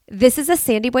This is a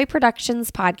Sandy Boy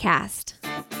Productions podcast.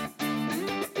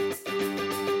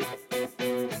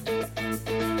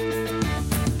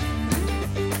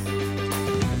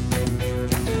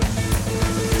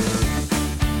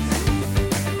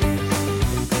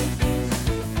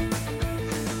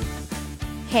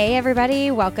 Hey everybody,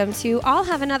 welcome to I'll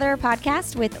Have Another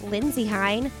podcast with Lindsay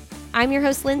Hine. I'm your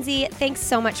host, Lindsay. Thanks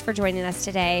so much for joining us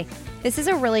today. This is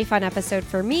a really fun episode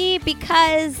for me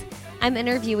because I'm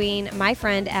interviewing my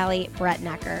friend, Allie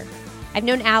Brettnacher. I've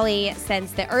known Allie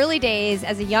since the early days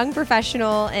as a young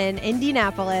professional in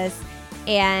Indianapolis,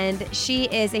 and she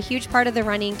is a huge part of the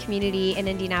running community in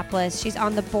Indianapolis. She's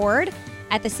on the board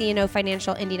at the C&O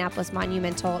Financial Indianapolis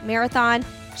Monumental Marathon.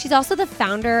 She's also the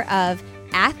founder of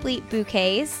Athlete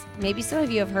Bouquets. Maybe some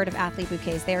of you have heard of Athlete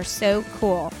Bouquets. They are so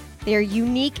cool. They are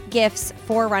unique gifts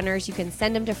for runners. You can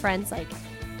send them to friends like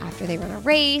after they run a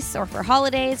race or for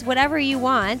holidays, whatever you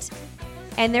want.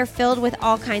 And they're filled with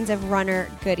all kinds of runner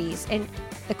goodies. And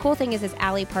the cool thing is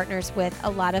Allie partners with a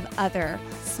lot of other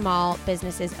small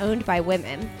businesses owned by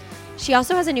women. She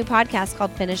also has a new podcast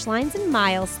called Finish Lines and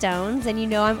Milestones. And you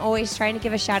know I'm always trying to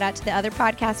give a shout out to the other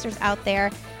podcasters out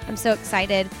there. I'm so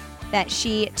excited that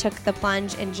she took the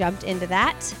plunge and jumped into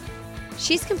that.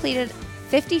 She's completed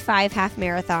 55 half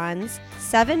marathons,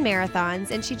 7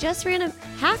 marathons, and she just ran a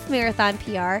half marathon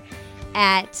PR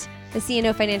at the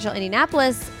C&O Financial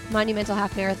Indianapolis Monumental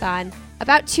Half Marathon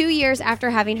about 2 years after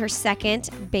having her second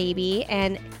baby.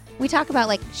 And we talk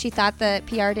about she thought the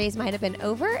PR days might have been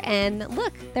over, and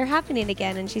look, they're happening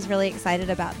again, and she's really excited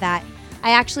about that.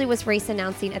 I actually was race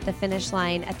announcing at the finish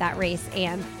line at that race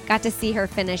and got to see her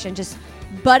finish and just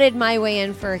butted my way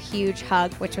in for a huge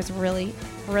hug, which was really,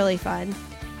 really fun.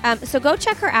 So go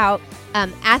check her out.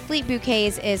 Athlete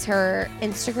Bouquets is her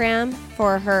Instagram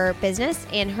for her business,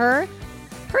 and her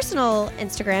personal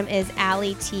Instagram is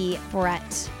Allie T.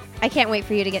 Brett. I can't wait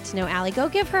for you to get to know Allie. Go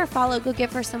give her a follow. Go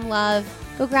give her some love.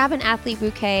 Go grab an Athlete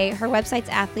Bouquet. Her website's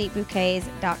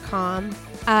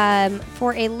athletebouquets.com.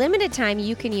 For a limited time,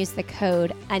 you can use the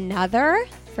code ANOTHER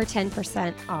for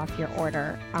 10% off your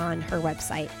order on her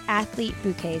website,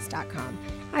 athletebouquets.com.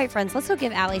 All right, friends, let's go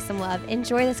give Allie some love.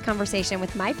 Enjoy this conversation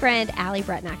with my friend, Allie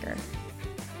Brettnacher.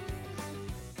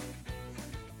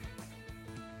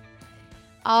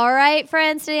 All right,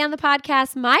 friends, today on the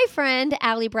podcast, my friend,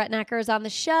 Allie Brettnacher is on the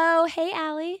show. Hey,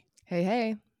 Allie. Hey,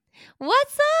 hey.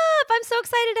 What's up? I'm so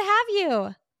excited to have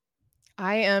you.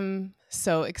 I am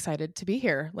so excited to be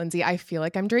here, Lindsay. I feel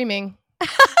like I'm dreaming.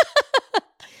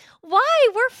 Why?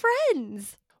 We're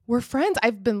friends. We're friends.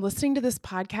 I've been listening to this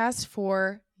podcast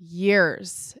for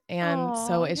years. And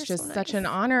so it's just such an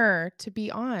honor to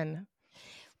be on.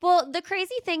 Well, the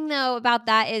crazy thing, though, about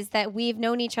that is that we've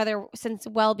known each other since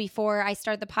well before I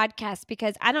started the podcast,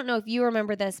 because I don't know if you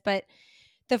remember this, but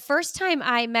the first time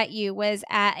I met you was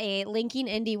at a Linking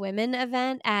Indy Women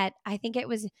event I think it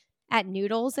was at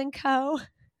Noodles & Co.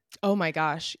 Oh my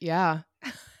gosh. Yeah.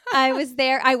 I was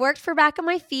there. I worked for Back on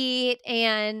My Feet,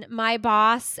 and my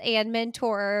boss and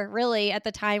mentor really at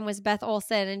the time was Beth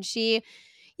Olson. And she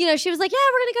was like, yeah,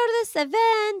 we're going to go to this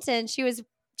event. And she was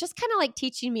just kind of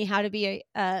teaching me how to be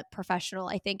a professional,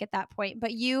 I think, at that point.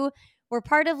 But you were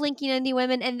part of Linking Indy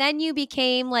Women, and then you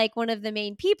became one of the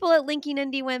main people at Linking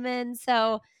Indy Women.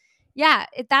 So yeah,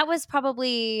 I was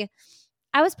probably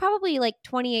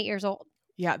 28 years old.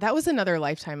 Yeah, that was another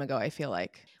lifetime ago, I feel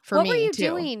like. What were you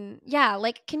doing? Yeah,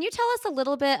 can you tell us a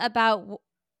little bit about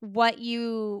what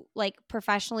you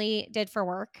professionally did for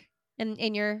work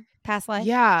in your past life?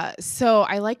 Yeah, so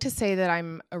I like to say that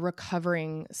I'm a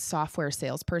recovering software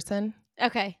salesperson.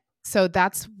 Okay. So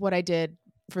that's what I did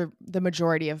for the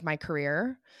majority of my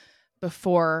career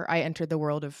before I entered the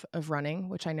world of running,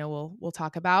 which I know we'll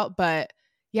talk about. But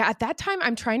yeah, at that time,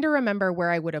 I'm trying to remember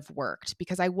where I would have worked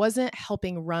because I wasn't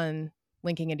helping run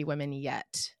Linking Indy Women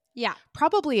yet. Yeah.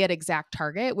 Probably at Exact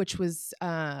Target, which is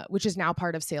now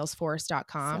part of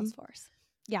Salesforce.com. Salesforce.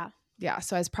 Yeah. Yeah.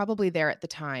 So I was probably there at the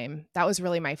time. That was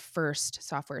really my first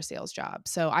software sales job.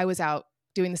 So I was out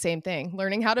doing the same thing,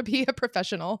 learning how to be a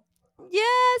professional.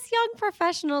 Yes, young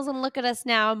professionals. And look at us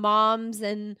now, moms,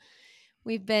 and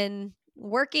we've been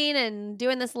working and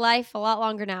doing this life a lot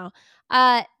longer now.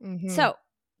 So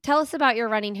tell us about your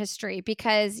running history,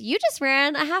 because you just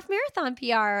ran a half marathon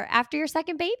PR after your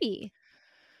second baby.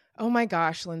 Oh my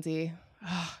gosh, Lindsay.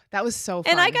 Oh, that was so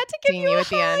fun. And I got to give you a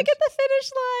hug at the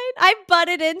finish line. I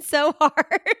butted in so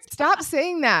hard. Stop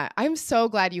saying that. I'm so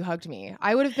glad you hugged me.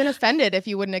 I would have been offended if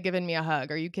you wouldn't have given me a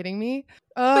hug. Are you kidding me?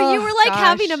 Oh, but you were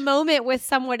having a moment with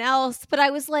someone else. But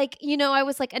I was I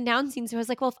was announcing. So I was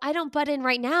like, well, if I don't butt in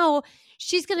right now,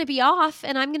 she's going to be off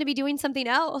and I'm going to be doing something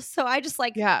else. So I just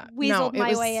weaseled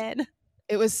my way in.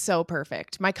 It was so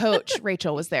perfect. My coach,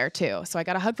 Rachel, was there too. So I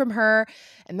got a hug from her,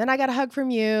 and then I got a hug from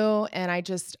you, and I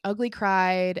just ugly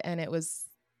cried, and it was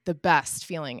the best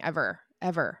feeling ever.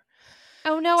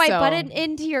 Oh no, I butted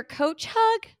into your coach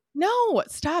hug? No,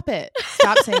 stop it.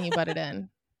 Stop saying you butted in.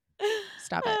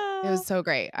 Stop it. It was so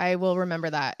great. I will remember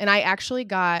that. And I actually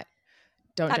got,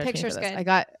 don't That judge me for picture's this.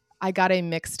 good. I got a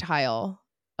mixed tile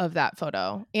of that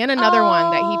photo and another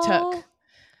one that he took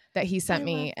that he sent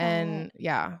me. And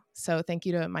yeah. So thank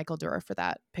you to Michael Durer for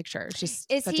that picture. It's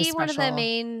just Is such he a one of the special-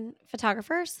 main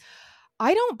photographers?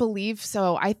 I don't believe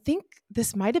so. I think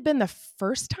this might have been the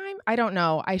first time. I don't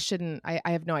know. I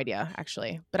have no idea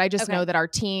actually, but I just know that our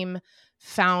team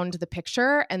found the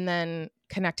picture and then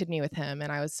connected me with him.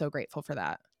 And I was so grateful for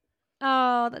that.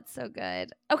 Oh, that's so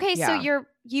good. Okay. Yeah. So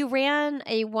you ran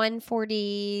a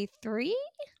 143?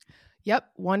 Yep.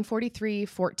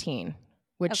 143.14,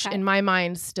 which in my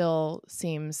mind still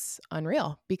seems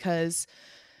unreal because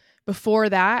before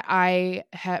that,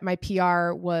 my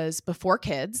PR was before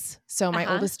kids. So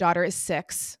my oldest daughter is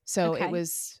 6. So it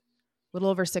was a little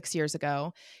over 6 years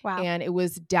ago. Wow. And it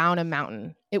was down a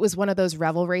mountain. It was one of those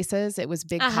revel races. It was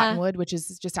Big Cottonwood, which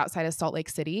is just outside of Salt Lake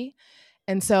City.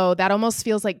 And so that almost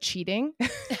feels like cheating.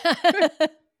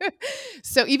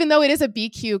 So even though it is a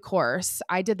BQ course,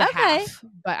 I did the half,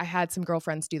 but I had some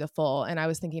girlfriends do the full. And I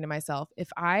was thinking to myself,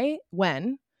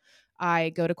 when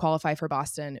I go to qualify for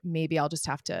Boston, maybe I'll just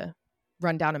have to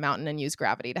run down a mountain and use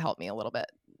gravity to help me a little bit.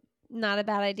 Not a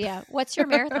bad idea. What's your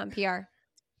marathon PR?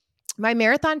 My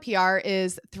marathon PR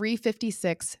is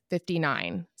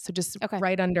 3:56:59. So just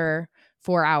right under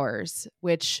 4 hours,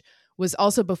 which was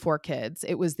also before kids.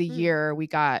 It was the year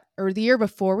the year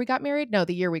before we got married. No,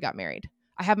 the year we got married.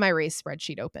 I have my race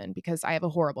spreadsheet open because I have a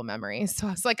horrible memory. So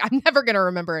I was like, I'm never going to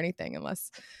remember anything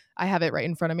unless I have it right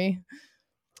in front of me.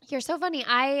 You're so funny.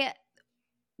 I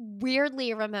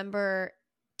weirdly remember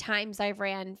times I've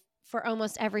ran for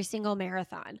almost every single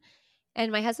marathon.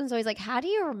 And my husband's always like, how do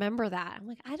you remember that? I'm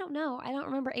like, I don't know. I don't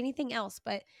remember anything else,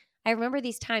 but I remember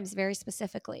these times very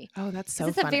specifically. Oh, that's so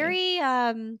it's funny. It's a very,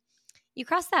 you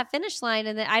cross that finish line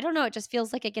and then, I don't know, it just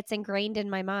feels like it gets ingrained in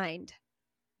my mind.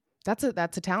 That's a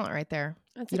talent right there.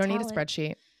 You don't need a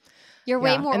spreadsheet. You're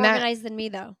way more organized than me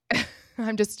though.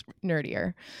 I'm just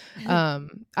nerdier.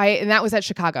 And that was at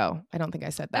Chicago. I don't think I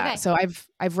said that. Okay. So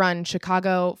I've run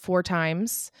Chicago 4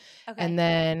 times. Okay. And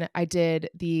then I did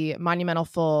the Monumental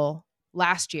full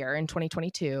last year in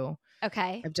 2022.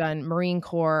 Okay. I've done Marine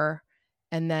Corps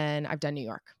and then I've done New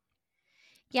York.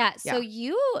 Yeah. So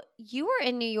you were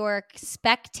in New York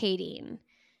spectating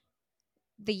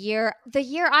the year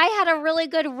I had a really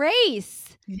good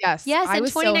race. Yes. Yes. I in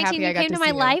was 2019, so happy you came to my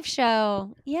live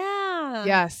show. Yeah.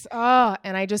 Yes. Oh,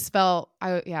 and I just felt,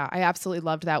 I absolutely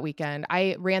loved that weekend.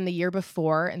 I ran the year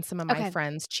before and some of my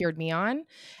friends cheered me on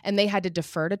and they had to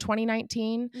defer to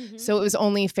 2019. Mm-hmm. So it was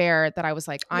only fair that I was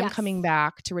like, I'm coming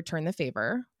back to return the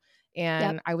favor.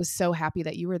 And I was so happy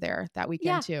that you were there that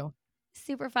weekend too.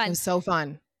 Super fun. It was so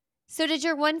fun. So did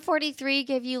your 143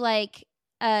 give you like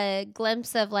a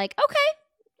glimpse of like, okay,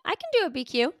 I can do a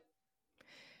BQ?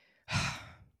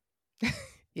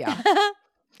 Yeah,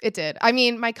 it did. I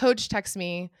mean, my coach texted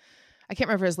me, I can't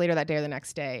remember if it was later that day or the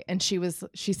next day. And she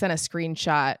sent a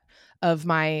screenshot of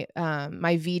my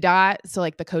VDOT. So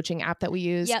like the coaching app that we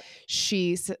use,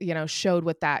 she, showed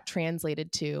what that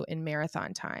translated to in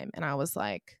marathon time. And I was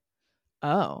like,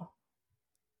 oh,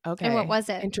 okay. And what was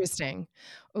it? Interesting.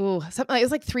 Ooh, something it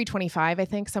was like 3:25, I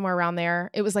think, somewhere around there.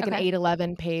 It was like an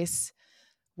 8:11 pace,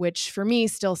 which for me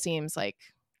still seems like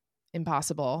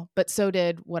impossible, but so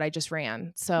did what I just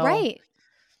ran. So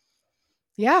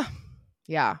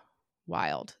yeah,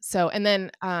 wild. So, and then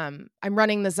I'm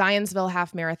running the Zionsville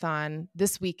half marathon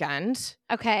this weekend.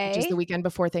 Okay. Which is the weekend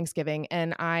before Thanksgiving.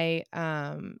 And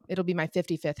it'll be my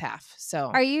 55th half.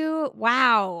 So Are you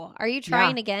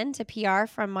trying again to PR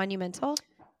from Monumental?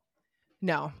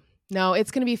 No,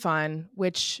 it's going to be fun,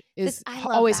 which is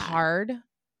always hard,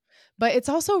 but it's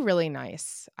also really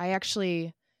nice. I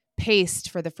actually paced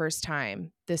for the first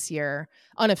time this year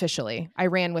unofficially. I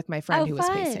ran with my friend who was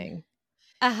pacing.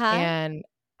 And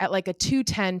at like a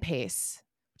 2:10 pace,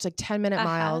 which is like 10-minute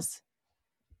miles.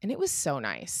 And it was so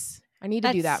nice. I need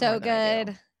to do that more than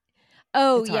I do.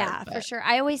 Oh, yeah, for sure.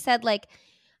 I always said like,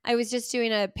 I was just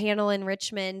doing a panel in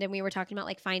Richmond and we were talking about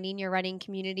like finding your running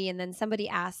community. And then somebody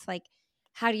asked like,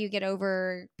 how do you get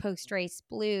over post-race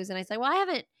blues? And I said, well, I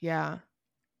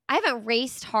haven't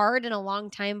raced hard in a long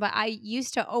time, but I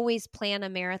used to always plan a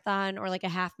marathon or like a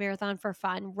half marathon for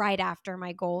fun right after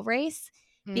my goal race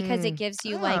because it gives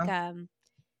you like,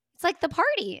 it's like the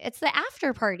party. It's the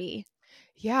after party.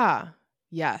 Yeah.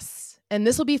 Yes. And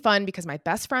this will be fun because my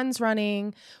best friend's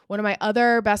running. One of my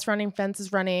other best running friends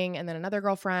is running, and then another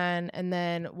girlfriend. And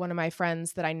then one of my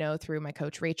friends that I know through my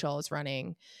coach, Rachel, is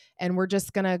running. And we're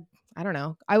just going to, I don't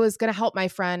know. I was going to help my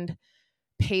friend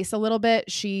pace a little bit.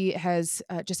 She has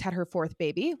just had her fourth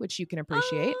baby, which you can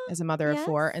appreciate as a mother of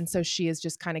four. And so she is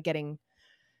just kind of getting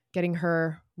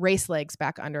her race legs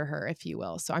back under her, if you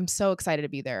will. So I'm so excited to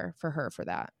be there for her for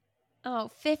that. Oh,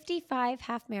 55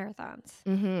 half marathons.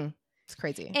 Mm-hmm. It's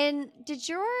crazy. And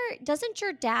doesn't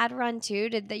your dad run too?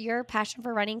 Did your passion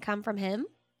for running come from him?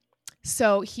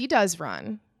 So he does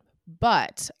run,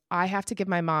 but I have to give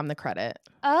my mom the credit.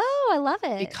 Oh, I love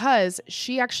it. Because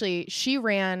she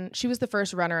was the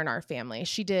first runner in our family.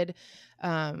 She did,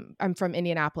 I'm from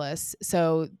Indianapolis.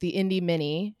 So the Indy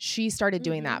Mini, she started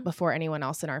doing that before anyone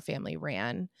else in our family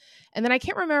ran. And then I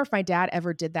can't remember if my dad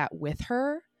ever did that with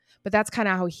her, but that's kind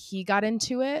of how he got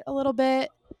into it a little bit.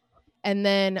 And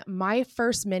then my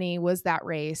first mini was that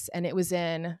race, and it was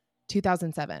in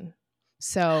 2007.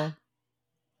 So,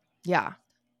 yeah.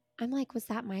 I'm like, was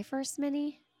that my first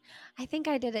mini? I think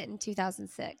I did it in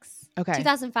 2006. Okay.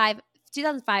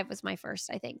 2005 was my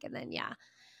first, I think. And then,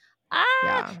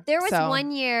 there was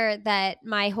one year that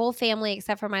my whole family,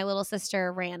 except for my little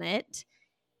sister, ran it.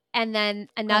 And then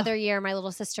another year, my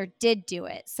little sister did do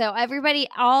it. So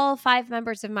all 5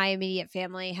 members of my immediate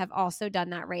family have also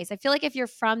done that race. I feel like if you're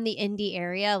from the Indy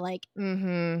area,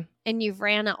 and you've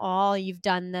ran it all, you've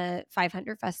done the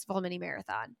 500 Festival Mini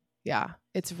Marathon. Yeah,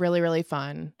 it's really, really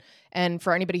fun. And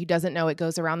for anybody who doesn't know, it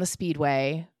goes around the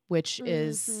Speedway, which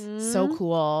is so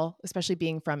cool, especially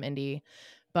being from Indy.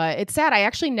 But it's sad. I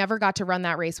actually never got to run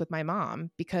that race with my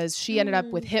mom because she ended up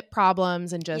with hip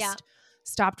problems and just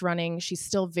stopped running. She's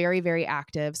still very, very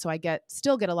active. So I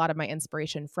still get a lot of my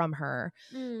inspiration from her.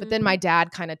 But then my dad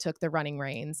kind of took the running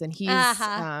reins, and he's,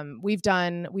 we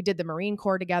did the Marine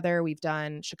Corps together. We've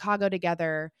done Chicago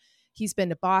together. He's been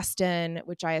to Boston,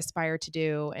 which I aspire to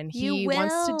do. And he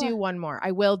wants to do one more.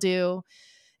 I will do.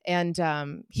 And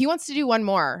he wants to do one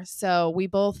more. So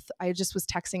I just was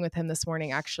texting with him this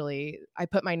morning, actually. I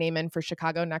put my name in for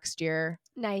Chicago next year.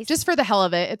 Nice. Just for the hell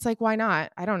of it. It's like, why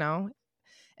not? I don't know.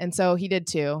 And so he did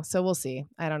too. So we'll see.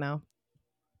 I don't know.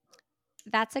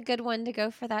 That's a good one to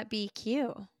go for that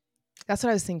BQ. That's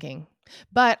what I was thinking.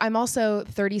 But I'm also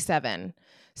 37.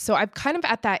 So I'm kind of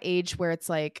at that age where it's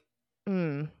like,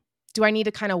 do I need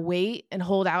to kind of wait and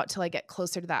hold out till I get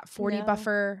closer to that 40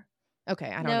 buffer?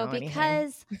 Okay, I don't know anything.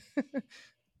 Because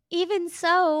even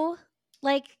so,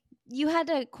 you had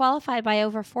to qualify by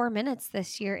over 4 minutes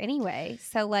this year anyway.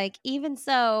 So even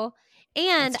so,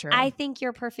 and I think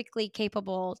you're perfectly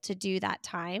capable to do that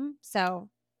time. So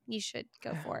you should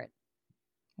go for it.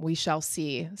 We shall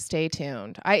see. Stay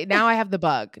tuned. Now I have the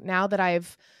bug. Now that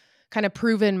I've kind of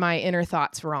proven my inner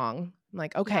thoughts wrong, I'm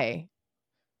like, okay,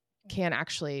 can't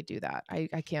actually do that. I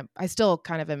can't. I still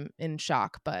kind of am in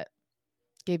shock, but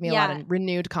gave me a lot of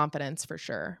renewed confidence for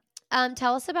sure.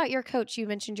 Tell us about your coach. You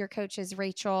mentioned your coach is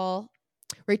Rachel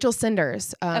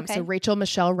Cinders. So Rachel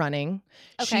Michelle Running.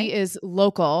 Okay. She is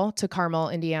local to Carmel,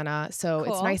 Indiana. So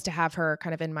It's nice to have her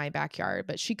kind of in my backyard,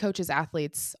 but she coaches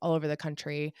athletes all over the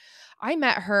country. I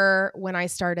met her when I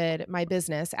started my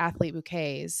business, Athlete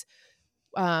Bouquets.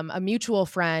 A mutual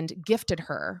friend gifted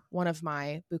her one of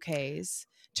my bouquets,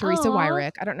 Teresa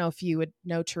Wyrick. I don't know if you would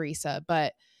know Teresa,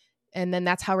 and then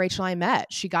that's how Rachel and I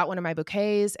met. She got one of my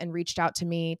bouquets and reached out to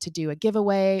me to do a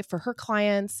giveaway for her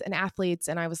clients and athletes.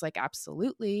 And I was like,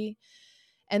 absolutely.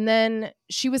 And then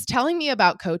she was telling me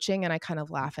about coaching, and I kind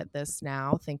of laugh at this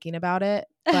now thinking about it.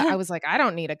 But I was like, I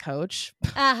don't need a coach.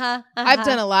 I've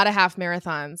done a lot of half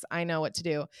marathons. I know what to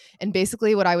do. And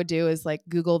basically what I would do is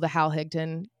Google the Hal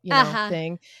Higdon,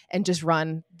 thing and just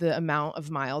run the amount of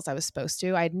miles I was supposed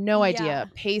to. I had no idea.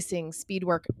 Pacing, speed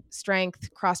work,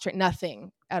 strength, cross-train,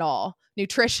 nothing at all.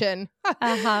 Nutrition.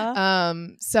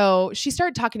 So she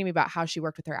started talking to me about how she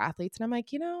worked with her athletes. And I'm like,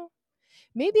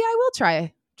 maybe I will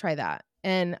try that.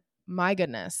 And my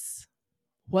goodness,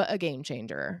 what a game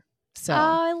changer. So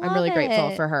I'm really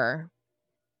grateful for her.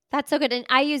 That's so good. And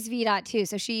I use VDOT too.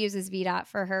 So she uses VDOT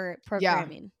for her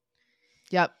programming.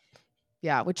 Yep.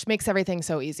 Yeah. Which makes everything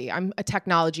so easy. I'm a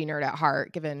technology nerd at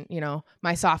heart, given,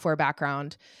 my software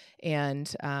background. And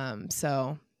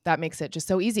so that makes it just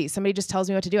so easy. Somebody just tells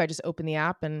me what to do. I just open the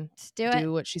app and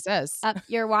do what she says.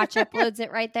 Your watch uploads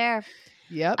it right there.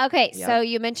 Yep. Okay. Yep. So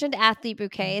you mentioned Athlete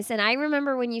Bouquets, and I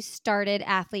remember when you started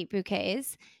Athlete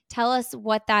Bouquets. Tell us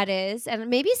what that is. And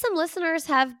maybe some listeners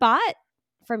have bought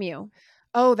from you.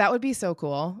 Oh, that would be so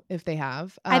cool if they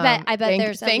have. I bet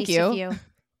there's at least a few.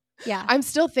 Yeah. I'm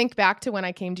still think back to when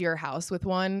I came to your house with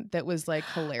one that was like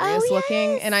hilarious Oh,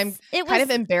 looking. And I'm yes. kind of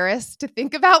embarrassed to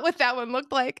think about what that one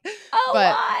looked like. Oh,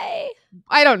 But why?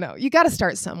 I don't know. You got to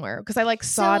start somewhere because I like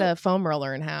sawed So a foam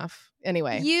roller in half.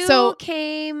 Anyway, you so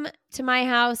came to my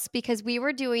house because we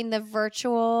were doing the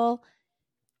virtual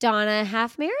Donna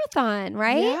half marathon,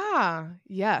 right? yeah,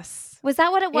 yes. Was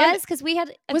that what it And was? Because we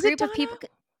had a was it group of Donna? people.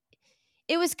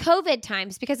 It was COVID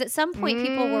times because at some point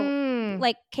people were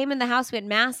like came in the house, we had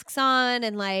masks on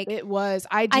and like It was.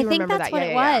 I do I think remember that's that. what Yeah,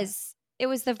 it yeah, yeah. was. It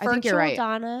was the I think you're virtual right.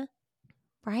 Donna,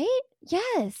 right?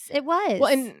 Yes, it was.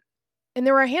 Well, and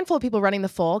there were a handful of people running the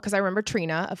full because I remember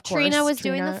Trina, of course. Trina was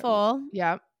doing the full.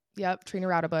 Yep. Trina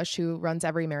Raudebush, who runs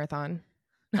every marathon.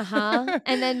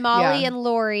 And then Molly Yeah. and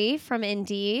Lori from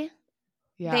Indy.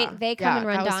 Yeah. They come and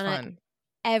run that was Donna fun.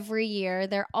 every year.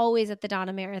 They're always at the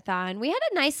Donna Marathon. We had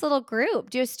a nice little group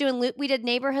just doing loop. We did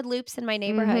neighborhood loops in my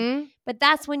neighborhood. Mm-hmm. But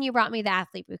that's when you brought me the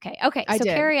athlete bouquet. Okay, I so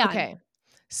did. carry on. Okay.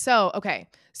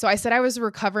 So I said I was a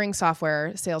recovering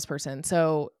software salesperson.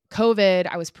 So COVID,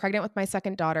 I was pregnant with my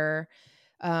second daughter.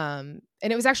 And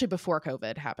it was actually before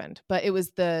COVID happened, but it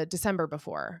was the December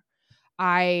before.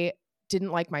 I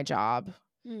didn't like my job.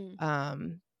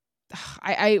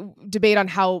 I debate on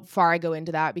how far I go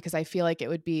into that because I feel like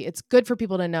it's good for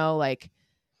people to know, like,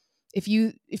 if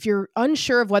you're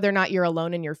unsure of whether or not you're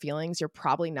alone in your feelings, you're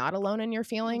probably not alone in your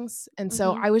feelings. And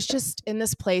so I was just in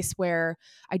this place where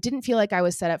I didn't feel like I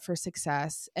was set up for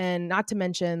success, and not to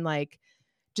mention like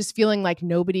just feeling like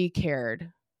nobody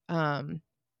cared.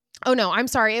 Oh no, I'm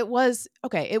sorry. It was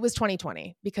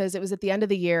 2020 because it was at the end of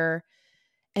the year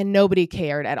and nobody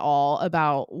cared at all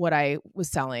about what I was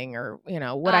selling or,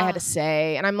 what I had to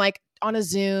say. And I'm like on a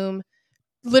Zoom,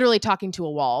 literally talking to a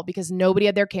wall because nobody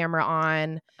had their camera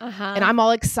on. And I'm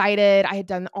all excited. I had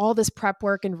done all this prep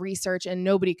work and research and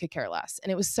nobody could care less.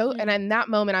 And it was and in that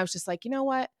moment, I was just like, you know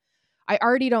what? I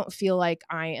already don't feel like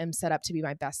I am set up to be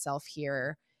my best self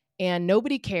here. And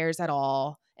nobody cares at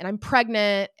all. And I'm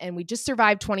pregnant and we just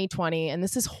survived 2020 and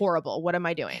this is horrible. What am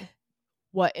I doing?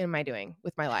 What am I doing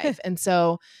with my life? And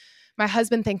so my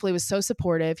husband thankfully was so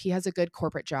supportive. He has a good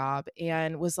corporate job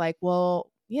and was like,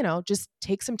 well, just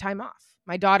take some time off.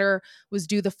 My daughter was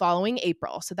due the following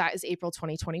April. So that is April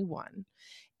 2021.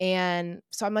 And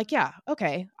so I'm like, yeah,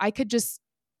 okay. I could just,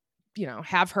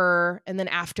 have her. And then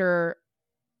after,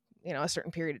 a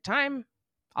certain period of time,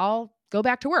 I'll go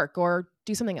back to work or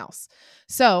do something else.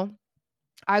 So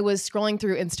I was scrolling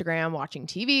through Instagram, watching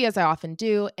TV as I often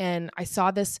do. And I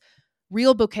saw this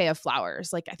real bouquet of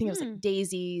flowers. Like, I think it was like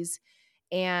daisies,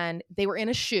 and they were in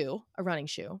a running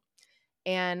shoe,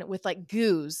 and with like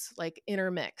goos, like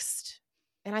intermixed.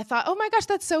 And I thought, oh my gosh,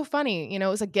 that's so funny. It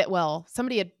was a get well.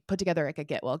 Somebody had put together like a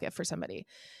get well gift for somebody.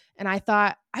 And I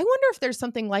thought, I wonder if there's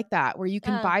something like that where you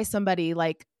can buy somebody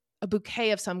like a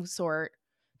bouquet of some sort,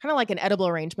 kind of like an edible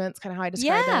arrangement. It's kind of how I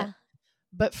describe it.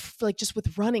 But like just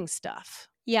with running stuff.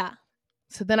 Yeah.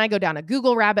 So then I go down a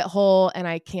Google rabbit hole and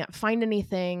I can't find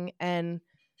anything. And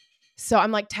so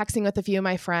I'm like texting with a few of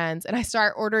my friends and I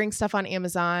start ordering stuff on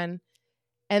Amazon.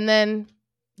 And then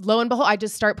lo and behold, I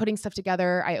just start putting stuff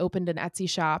together. I opened an Etsy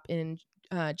shop in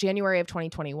January of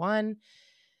 2021.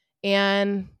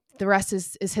 And the rest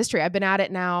is history. I've been at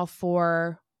it now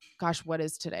for, what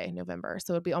is today? November.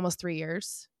 So it'll be almost 3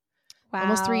 years. Wow.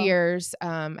 Almost 3 years.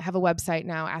 I have a website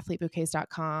now,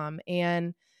 athletebouquets.com.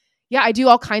 And yeah, I do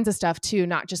all kinds of stuff too,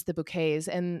 not just the bouquets.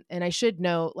 And I should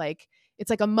note, like, it's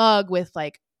like a mug with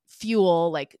like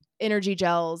fuel, like energy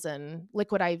gels and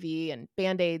liquid IV and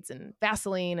Band-Aids and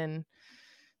Vaseline and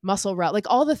muscle rub, like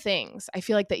all the things I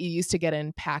feel like that you used to get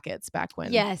in packets back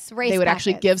when they would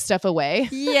actually give stuff away.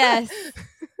 Yes.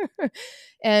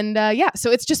 And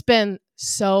so it's just been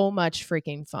so much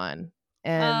freaking fun.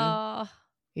 And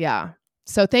yeah.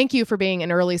 So thank you for being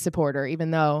an early supporter,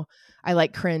 even though I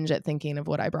like cringe at thinking of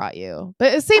what I brought you.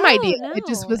 But the same idea. No. It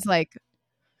just was like,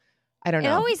 I don't know.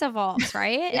 It always evolves,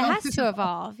 right? It has to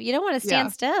evolve. You don't want to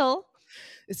stand still.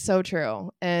 It's so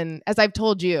true. And as I've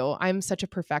told you, I'm such a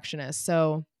perfectionist.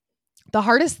 So the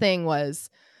hardest thing was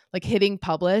like hitting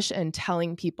publish and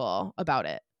telling people about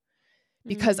it,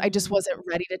 because I just wasn't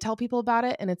ready to tell people about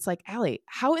it. And it's like, Allie,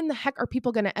 how in the heck are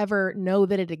people going to ever know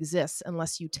that it exists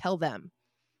unless you tell them?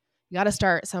 You got to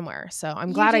start somewhere. So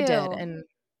I'm glad I did. And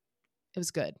it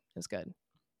was good. It was good.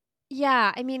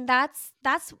 Yeah. I mean, that's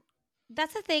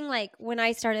the thing. Like when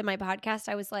I started my podcast,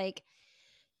 I was like,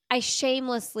 I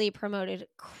shamelessly promoted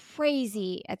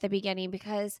crazy at the beginning,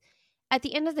 because at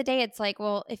the end of the day, it's like,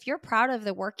 well, if you're proud of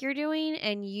the work you're doing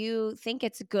and you think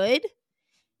it's good,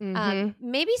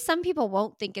 maybe some people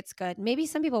won't think it's good. Maybe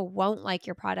some people won't like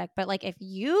your product. But like if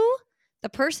you, the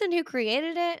person who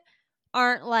created it,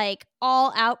 aren't like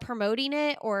all out promoting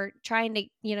it or trying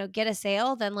to, get a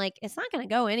sale, then like it's not going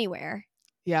to go anywhere.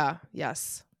 Yeah.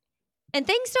 Yes. And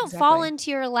things don't fall Exactly.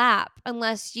 into your lap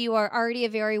unless you are already a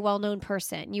very well-known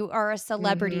person. You are a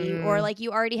celebrity or like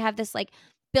you already have this like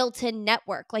built-in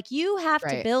network. Like you have to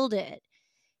Right. build it.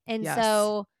 And Yes.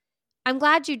 so I'm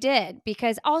glad you did,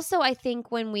 because also I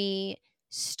think when we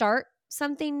start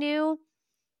something new,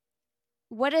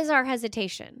 what is our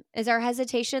hesitation? Is our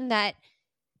hesitation that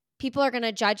people are going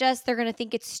to judge us? They're going to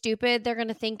think it's stupid. They're going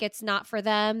to think it's not for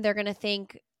them. They're going to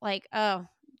think like, oh,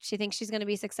 she thinks she's going to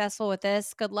be successful with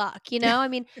this. Good luck. I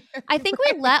mean, I think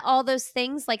we let all those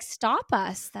things like stop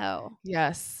us though.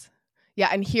 Yes. Yeah.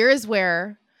 And here is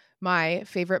where my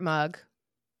favorite mug,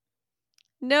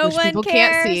 No which one people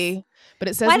cares. can't see, but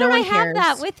it says Why no don't I one have cares.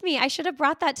 that with me? I should have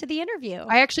brought that to the interview.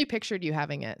 I actually pictured you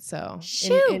having it. So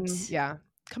shoot. Yeah.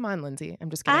 Come on, Lindsay. I'm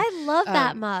just kidding. I love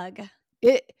that mug.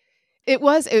 It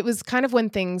was kind of when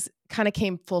things kind of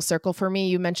came full circle for me.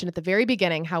 You mentioned at the very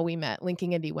beginning how we met,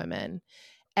 Linking Indie Women.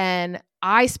 And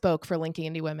I spoke for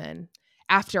Linking Indie Women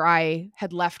after I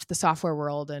had left the software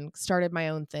world and started my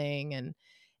own thing.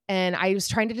 And I was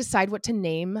trying to decide what to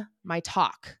name my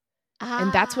talk.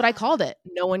 And that's what I called it.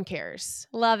 No one cares.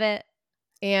 Love it.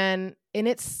 And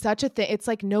it's such a thing. It's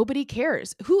like nobody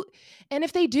cares. And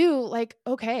if they do, like,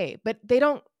 okay, but they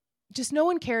don't. Just no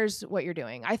one cares what you're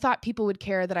doing. I thought people would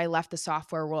care that I left the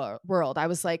software world. I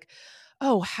was like,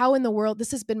 oh, how in the world?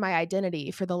 This has been my identity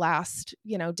for the last,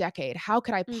 decade. How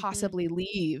could I possibly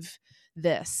leave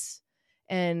this?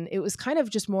 And it was kind of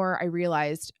just more, I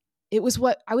realized it was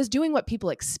what I was doing, what people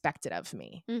expected of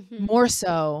me, more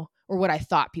so, or what I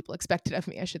thought people expected of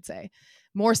me, I should say,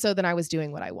 more so than I was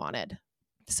doing what I wanted.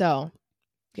 So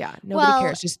yeah, nobody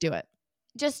cares. Just do it.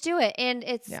 Just do it. And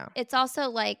it's also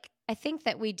like, I think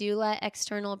that we do let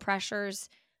external pressures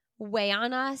weigh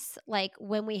on us, like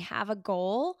when we have a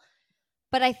goal.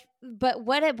 But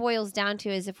what it boils down to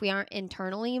is if we aren't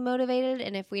internally motivated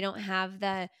and if we don't have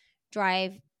the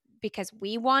drive because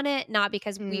we want it, not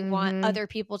because we want other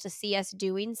people to see us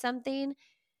doing something,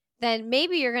 then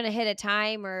maybe you're going to hit a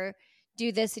time or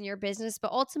do this in your business.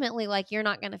 But ultimately, like, you're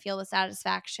not going to feel the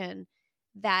satisfaction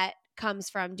that comes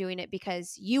from doing it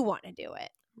because you want to do it.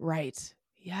 Right.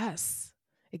 Yes.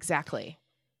 Exactly.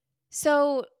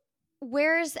 So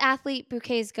where's Athlete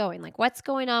Bouquets going? Like, what's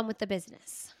going on with the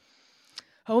business?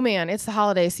 Oh man, it's the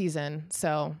holiday season.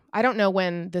 So I don't know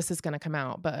when this is going to come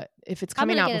out, but if it's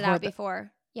coming out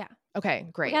before. Yeah. Okay,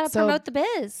 great. We got to promote the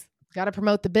biz. Got to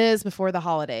promote the biz before the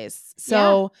holidays.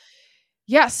 So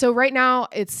yeah. So right now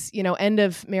it's, end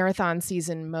of marathon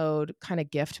season mode, kind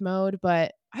of gift mode,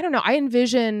 but I don't know. I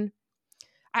envision,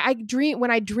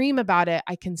 when I dream about it,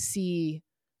 I can see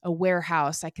a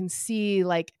warehouse. I can see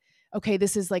like, okay,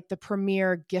 this is like the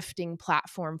premier gifting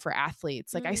platform for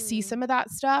athletes. Like I see some of that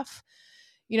stuff.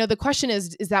 The question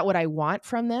is that what I want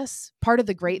from this? Part of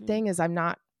the great thing is I'm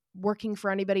not working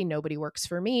for anybody. Nobody works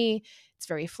for me. It's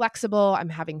very flexible. I'm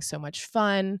having so much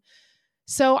fun.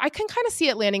 So I can kind of see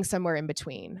it landing somewhere in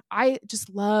between. I just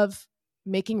love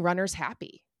making runners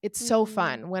happy. It's so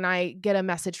fun when I get a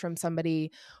message from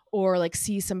somebody or like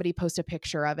see somebody post a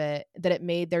picture of it, that it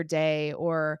made their day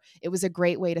or it was a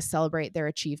great way to celebrate their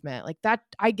achievement. Like that,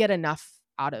 I get enough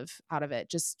out of it,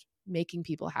 just making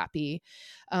people happy.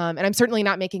 And I'm certainly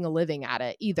not making a living at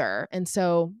it either. And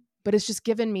so, but it's just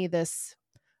given me this,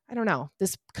 I don't know,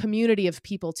 this community of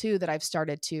people too that I've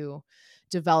started to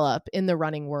develop in the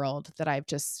running world that I've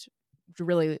just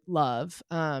really love.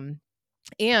 And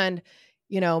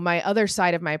my other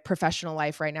side of my professional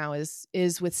life right now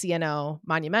is with CNO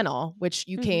Monumental, which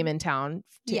you came in town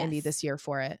to Indy this year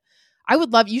for it. I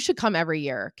would love, you should come every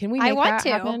year. Can we make that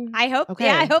happen? I hope. Okay.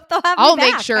 Yeah, I hope they'll have I'll me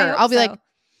make back. sure. I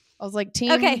was like,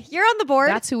 team. Okay, you're on the board.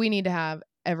 That's who we need to have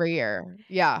every year.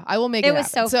 Yeah, I will make it happen. It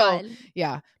was so fun.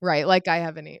 Yeah, right. Like I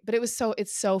haven't, but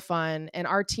it's so fun. And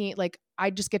our team, like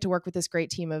I just get to work with this great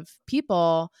team of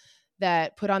people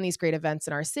that put on these great events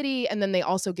in our city. And then they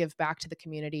also give back to the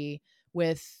community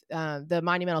with the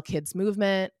Monumental Kids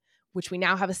movement, which we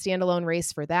now have a standalone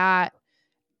race for that.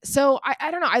 So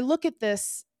I don't know. I look at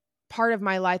this part of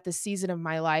my life, this season of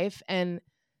my life, and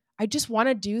I just want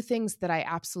to do things that I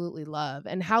absolutely love.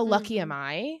 And how lucky am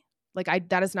I? Like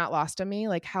that is not lost on me.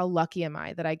 Like how lucky am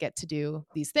I that I get to do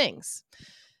these things?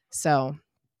 So,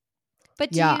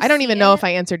 but I don't even know if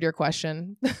I answered your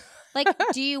question. Like,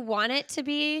 do you want it to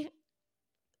be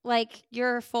like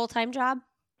your full-time job?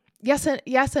 Yes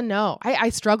and no. I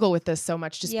struggle with this so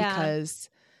much just because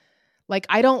like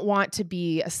I don't want to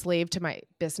be a slave to my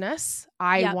business.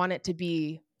 I want it to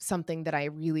be something that I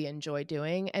really enjoy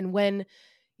doing. And when,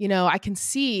 I can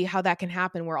see how that can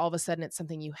happen where all of a sudden it's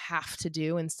something you have to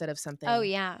do instead of something Oh,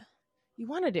 yeah. you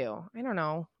want to do. I don't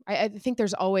know. I think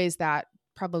there's always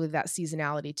probably that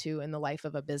seasonality too in the life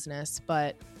of a business,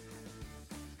 but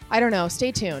I don't know.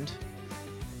 Stay tuned.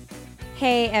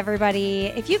 Hey, everybody.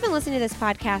 If you've been listening to this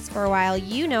podcast for a while,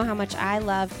 you know how much I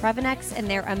love Previnex and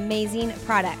their amazing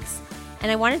products.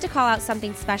 And I wanted to call out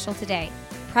something special today.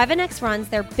 Previnex runs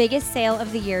their biggest sale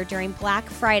of the year during Black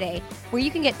Friday, where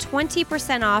you can get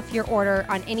 20% off your order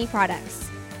on any products.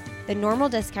 The normal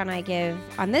discount I give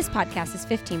on this podcast is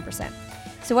 15%.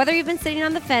 So whether you've been sitting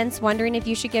on the fence wondering if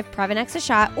you should give Previnex a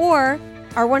shot, or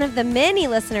are one of the many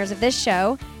listeners of this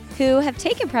show who have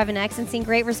taken Previnex and seen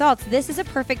great results, this is a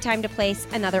perfect time to place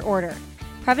another order.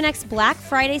 Previnex Black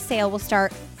Friday sale will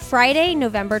start Friday,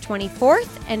 November 24th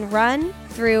and run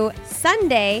through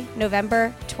Sunday,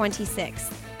 November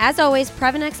 26th. As always,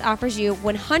 Previnex offers you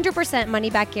 100%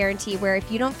 money-back guarantee, where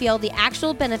if you don't feel the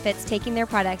actual benefits taking their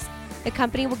products, the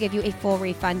company will give you a full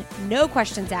refund, no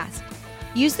questions asked.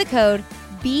 Use the code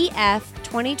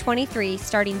BF2023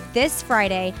 starting this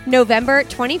Friday, November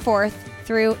 24th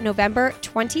through November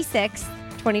 26th,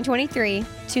 2023,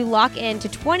 to lock in to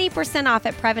 20% off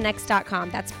at Previnex.com.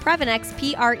 That's Previnex,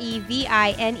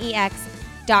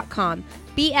 Previnex.com.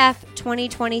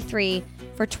 BF2023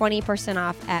 for 20%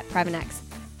 off at Previnex.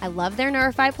 I love their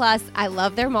Nourify Plus. I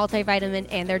love their multivitamin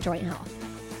and their joint health.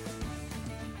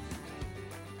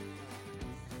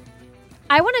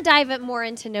 I want to dive more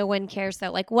into No One Cares,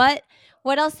 though. Like, what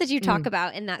else did you talk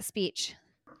about in that speech?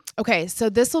 Okay, so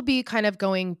this will be kind of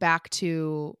going back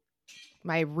to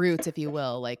my roots, if you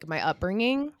will, like my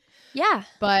upbringing. Yeah.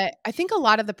 But I think a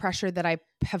lot of the pressure that I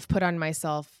have put on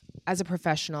myself as a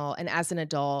professional and as an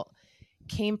adult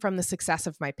came from the success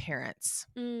of my parents.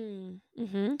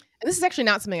 Mm-hmm. And this is actually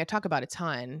not something I talk about a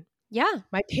ton. Yeah.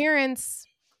 My parents,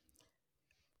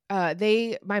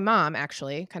 my mom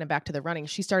actually, kind of back to the running,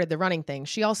 she started the running thing.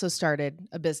 She also started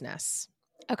a business.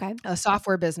 Okay. A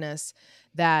software business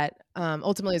that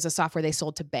ultimately is a software they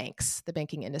sold to banks, the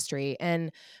banking industry.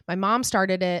 And my mom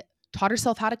started it, taught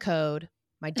herself how to code.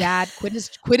 My dad quit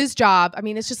his job. I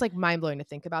mean, it's just like mind blowing to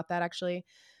think about that, actually.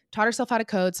 Taught herself how to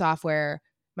code software.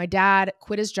 My dad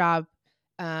quit his job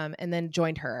and then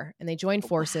joined her. And they joined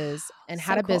forces and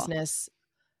had a business.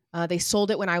 They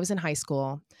sold it when I was in high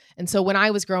school. And so when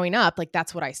I was growing up, like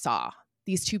that's what I saw.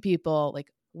 These two people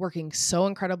like working so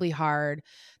incredibly hard.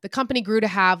 The company grew to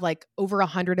have like over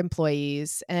 100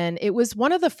 employees. And it was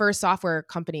one of the first software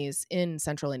companies in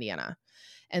Central Indiana.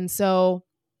 And so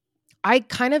I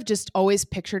kind of just always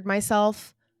pictured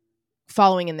myself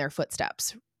following in their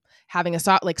footsteps, having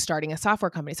starting a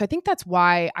software company. So I think that's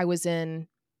why I was in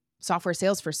software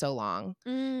sales for so long.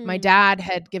 My dad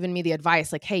had given me the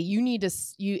advice, like, hey,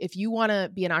 if you want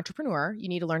to be an entrepreneur, you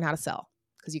need to learn how to sell,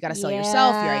 because you got to sell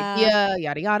yourself, your idea,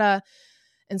 yada, yada.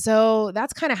 And so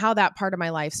that's kind of how that part of my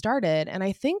life started. And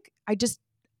I think I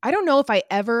don't know if I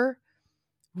ever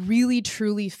really,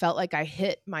 truly felt like I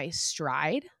hit my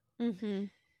stride. Mm-hmm.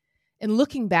 And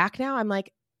looking back now, I'm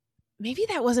like, maybe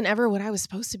that wasn't ever what I was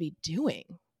supposed to be doing,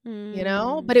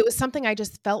 but it was something I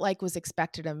just felt like was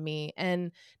expected of me.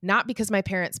 And not because my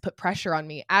parents put pressure on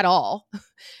me at all,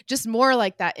 just more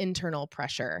like that internal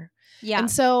pressure. Yeah.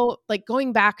 And so like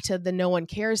going back to the no one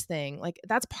cares thing, like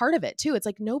that's part of it too. It's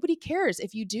like, nobody cares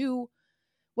if you do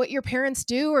what your parents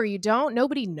do or you don't.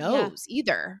 Nobody knows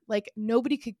either. Like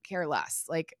nobody could care less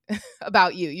like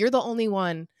about you. You're the only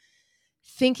one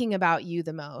thinking about you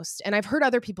the most. And I've heard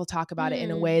other people talk about it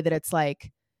in a way that it's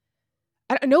like,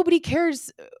 nobody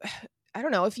cares. I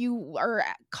don't know if you are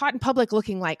caught in public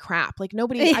looking like crap, like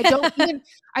nobody,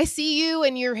 I see you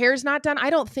and your hair's not done. I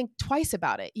don't think twice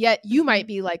about it. Yet you might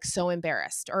be like so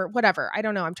embarrassed or whatever. I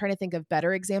don't know. I'm trying to think of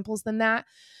better examples than that,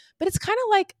 but it's kind of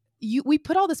like we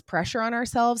put all this pressure on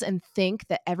ourselves and think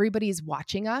that everybody's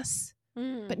watching us.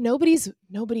 But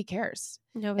nobody cares.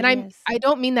 I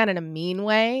don't mean that in a mean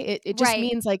way. It just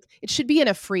means like it should be in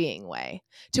a freeing way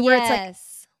to where it's like,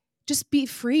 just be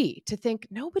free to think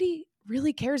nobody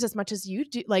really cares as much as you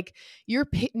do. Like you're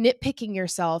nitpicking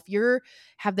yourself.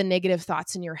 Have the negative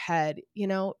thoughts in your head.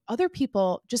 Other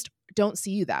people just don't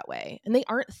see you that way and they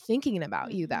aren't thinking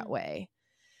about you that way.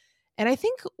 And I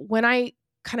think when I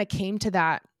kind of came to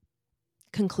that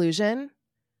conclusion,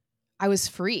 I was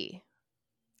free.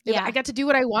 Yeah. I got to do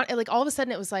what I want. Like all of a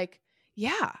sudden it was like,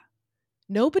 yeah,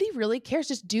 nobody really cares.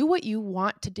 Just do what you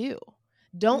want to do.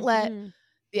 Don't let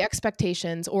the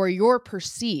expectations or your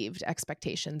perceived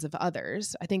expectations of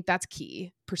others. I think that's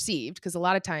key, perceived, because a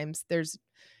lot of times it's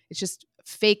just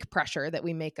fake pressure that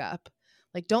we make up.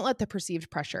 Like don't let the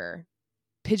perceived pressure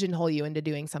pigeonhole you into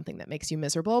doing something that makes you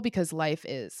miserable, because life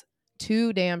is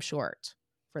too damn short.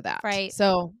 for that. Right.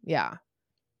 So yeah.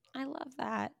 I love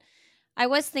that. I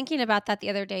was thinking about that the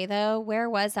other day, though. Where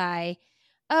was I?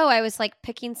 Oh, I was like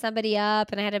picking somebody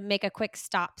up and I had to make a quick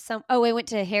stop. I went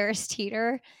to Harris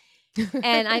Teeter.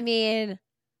 And I mean,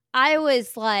 I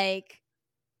was like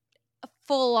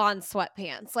full on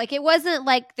sweatpants. Like it wasn't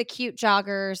like the cute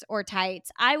joggers or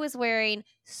tights. I was wearing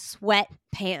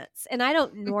sweatpants. And I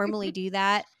don't normally do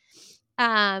that.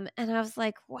 And I was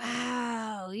like,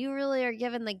 wow, you really are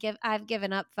giving I've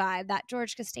given up vibe, that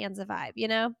George Costanza vibe, you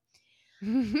know?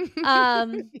 And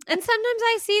sometimes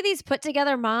I see these put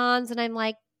together moms and I'm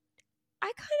like, I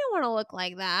kind of want to look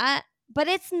like that, but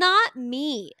it's not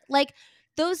me. Like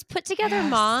those put together Yes.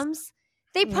 moms,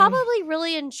 they probably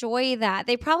really enjoy that.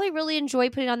 They probably really enjoy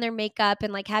putting on their makeup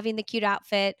and like having the cute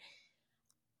outfit.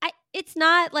 It's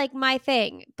not like my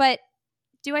thing, but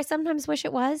do I sometimes wish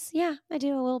it was? Yeah, I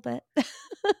do a little bit.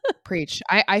 Preach.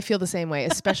 I feel the same way,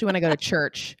 especially when I go to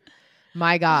church.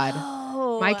 My God.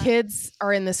 My Oh, kids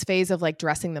are in this phase of like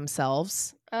dressing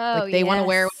themselves. Like they want to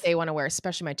wear what they want to wear,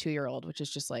 especially my 2-year-old, which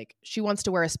is just like, she wants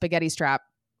to wear a spaghetti strap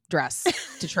dress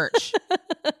to church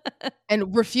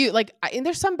and refuse. Like, and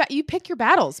there's you pick your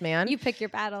battles, man. You pick your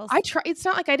battles. I try. It's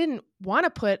not like I didn't want to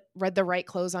put the right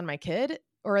clothes on my kid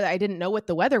or I didn't know what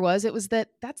the weather was. It was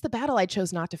that's the battle I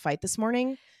chose not to fight this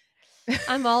morning.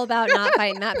 I'm all about not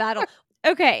fighting that battle.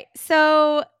 Okay.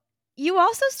 So you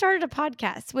also started a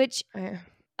podcast, which,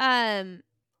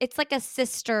 it's like a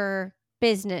sister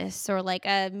business or like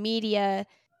a media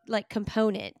like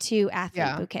component to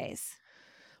Athlete Bouquets.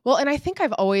 Well, and I think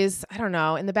I've always, I don't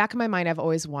know, in the back of my mind, I've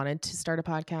always wanted to start a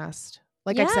podcast.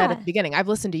 Like I said at the beginning, I've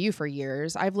listened to you for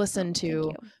years. I've listened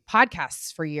to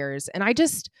podcasts for years. And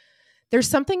there's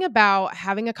something about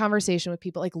having a conversation with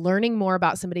people, like learning more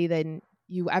about somebody than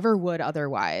you ever would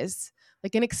otherwise.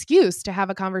 Like an excuse to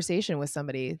have a conversation with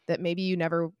somebody that maybe you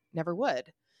never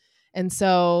would. And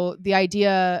so the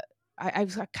idea,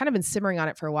 I've kind of been simmering on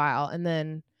it for a while. And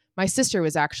then my sister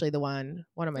was actually one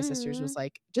of my sisters was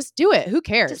like, just do it. Who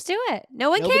cares? Just do it.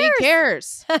 Nobody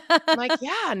cares. I'm like,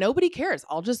 yeah, nobody cares.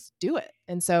 I'll just do it.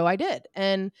 And so I did.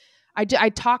 And I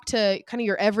talked to kind of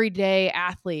your everyday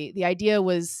athlete. The idea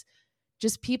was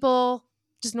just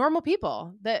normal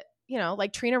people that,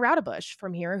 like Trina Raudebush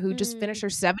from here, who just finished her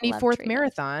 74th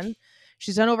marathon.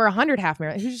 She's done over 100 half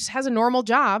marathons, who just has a normal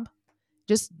job,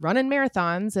 just running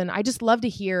marathons. And I just love to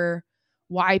hear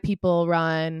why people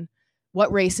run,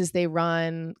 what races they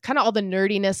run, kind of all the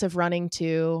nerdiness of running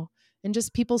too, and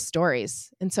just people's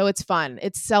stories. And so it's fun.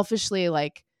 It's selfishly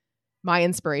like my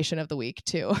inspiration of the week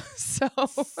too. So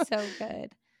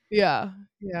good. Yeah.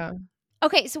 Yeah.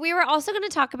 Okay. So we were also going to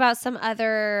talk about some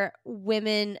other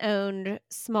women-owned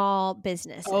small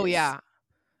businesses. Oh yeah.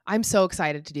 I'm so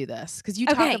excited to do this because you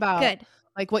talk about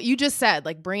like what you just said,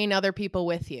 like bringing other people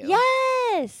with you.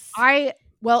 Yes.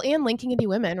 And linking Indie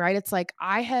Women, right? It's like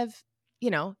I have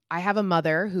a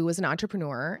mother who was an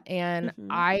entrepreneur and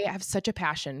I have such a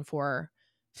passion for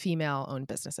female-owned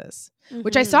businesses,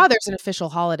 which I saw there's an official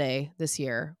holiday this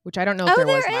year, which I don't know if there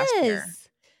was last year.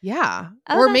 Yeah.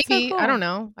 Or maybe, so cool. I don't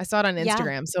know. I saw it on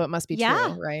Instagram, so it must be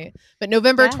true, right? But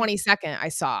November 22nd, I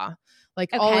saw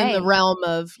all in the realm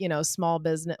of, small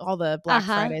business, all the Black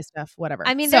Friday stuff, whatever.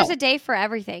 I mean, there's a day for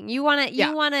everything. You want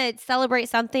to celebrate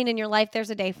something in your life,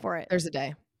 there's a day for it. There's a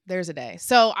day.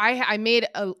 So I made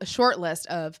a short list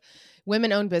of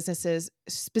women-owned businesses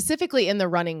specifically in the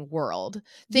running world,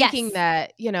 thinking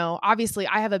that, obviously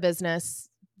I have a business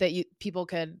that people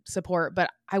could support, but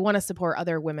I want to support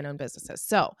other women-owned businesses.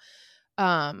 So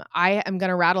I am going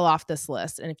to rattle off this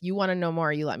list. And if you want to know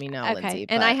more, you let me know, Lindsay.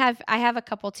 And I have a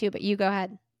couple too, but you go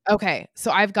ahead. Okay. So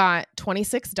I've got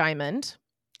 26 Diamond.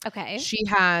 Okay. She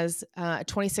has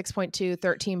 26.2,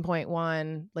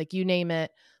 13.1, like you name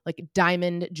it, like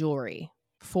diamond jewelry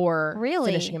for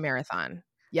finishing a marathon.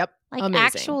 Yep. Like amazing.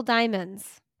 Actual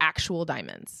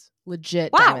diamonds.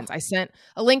 Legit diamonds. I sent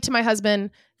a link to my husband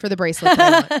for the bracelet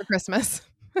that I want for Christmas.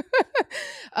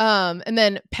 And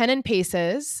then Pen and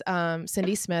Paces,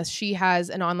 Cindy Smith, she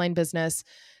has an online business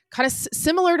kind of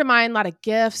similar to mine, a lot of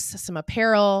gifts, some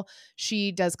apparel.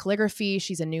 She does calligraphy.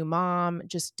 She's a new mom,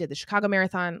 just did the Chicago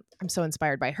Marathon. I'm so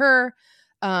inspired by her.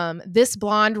 This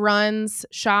Blonde Runs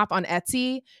shop on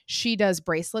Etsy. She does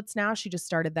bracelets now. She just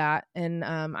started that. And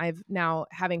I've now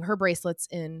having her bracelets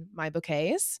in my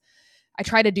bouquets. I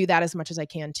try to do that as much as I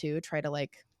can too. Try to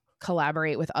like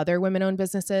collaborate with other women-owned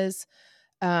businesses.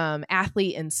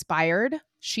 Athlete Inspired.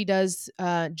 She does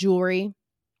jewelry.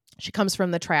 She comes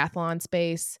from the triathlon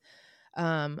space.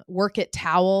 Work It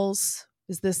Towels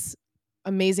is this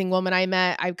amazing woman I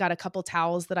met. I've got a couple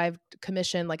towels that I've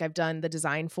commissioned, like I've done the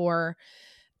design for.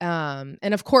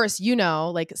 And of course,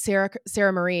 like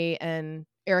Sarah Marie and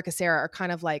Erica Sarah are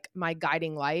kind of like my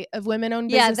guiding light of women-owned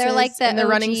Yeah, businesses they're like the in the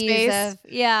running OGs space.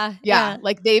 Yeah.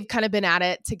 Like they've kind of been at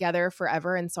it together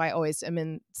forever. And so I always am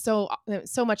in so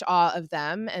much awe of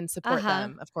them and support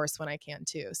them, of course, when I can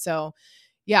too. So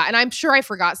yeah. And I'm sure I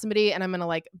forgot somebody and I'm going to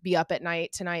like be up at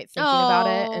night tonight thinking about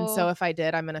it. And so if I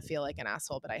did, I'm going to feel like an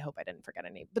asshole, but I hope I didn't forget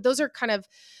any. But those are kind of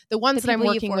the ones that I'm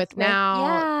working with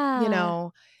now. You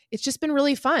know, it's just been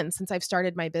really fun since I've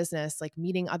started my business, like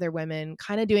meeting other women,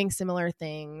 kind of doing similar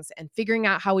things and figuring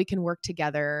out how we can work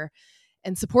together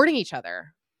and supporting each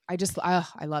other. I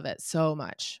love it so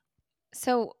much.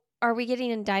 So are we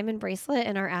getting a diamond bracelet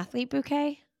in our athlete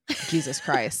bouquet? Jesus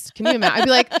Christ. Can you imagine? I'd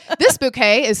be like, this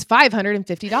bouquet is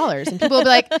 $550. And people will be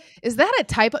like, is that a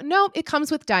typo? No, it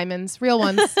comes with diamonds, real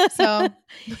ones. So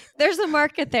there's a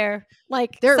market there.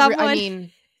 Like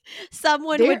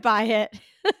someone would buy it.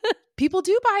 People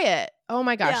do buy it. Oh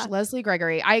my gosh. Yeah. Leslie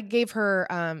Gregory. I gave her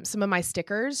some of my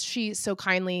stickers. She so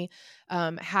kindly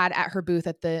had at her booth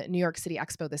at the New York City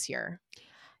Expo this year.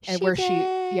 And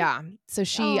So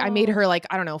I made her like,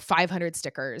 I don't know, 500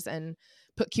 stickers and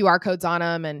put QR codes on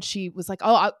them. And she was like,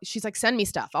 she's like, send me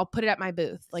stuff. I'll put it at my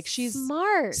booth. Like she's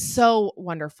smart. So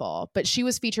wonderful. But she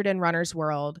was featured in Runner's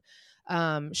World.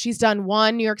 She's done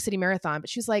one New York City marathon, but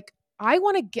she's like,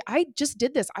 I just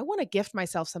did this. I want to gift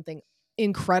myself something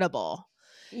incredible.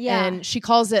 Yeah. And she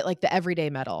calls it like the everyday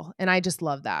medal. And I just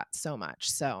love that so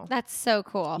much. So that's so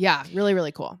cool. Yeah. Really,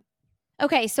 really cool.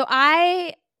 Okay. So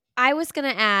I was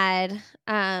going to add,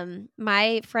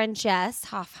 my friend Jess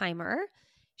Hoffheimer,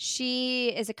 she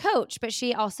is a coach, but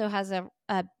she also has a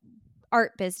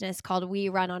art business called We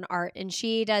Run on Art. And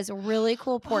she does really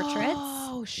cool portraits.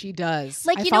 Oh, she does.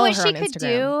 Like, you know what she could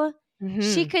do? Mm-hmm.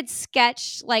 She could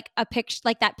sketch like a picture,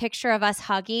 like that picture of us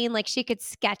hugging. Like she could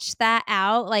sketch that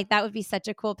out. Like that would be such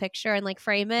a cool picture and like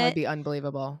frame it. That'd be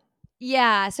unbelievable.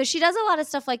 Yeah. So she does a lot of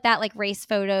stuff like that, like race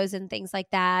photos and things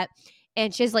like that.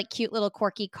 And she has like cute little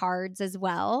quirky cards as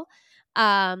well.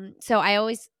 So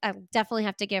I definitely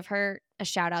have to give her a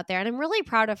shout out there. And I'm really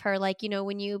proud of her. Like, you know,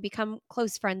 when you become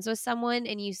close friends with someone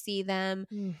and you see them,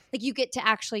 like you get to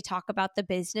actually talk about the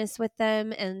business with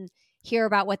them and hear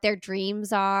about what their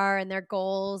dreams are and their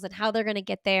goals and how they're going to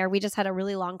get there. We just had a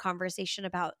really long conversation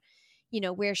about, you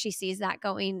know, where she sees that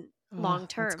going long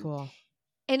term. That's cool.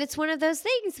 And it's one of those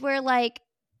things where like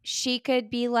she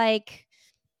could be like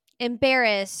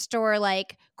embarrassed or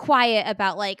like quiet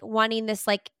about like wanting this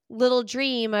like little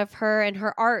dream of her and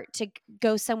her art to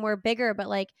go somewhere bigger. But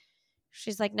like,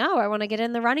 she's like, no, I want to get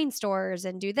in the running stores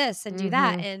and do this and do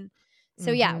that. And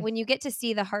so, yeah, when you get to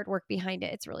see the hard work behind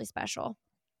it, it's really special.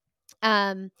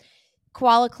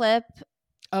 Koala clip.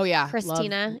 Oh yeah.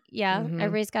 Christina.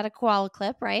 Everybody's got a koala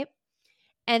clip, right?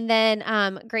 And then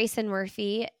Grayson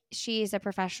Murphy, she's a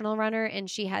professional runner and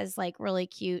she has like really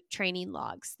cute training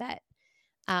logs that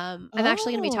I'm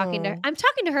actually going to be talking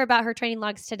to her about her training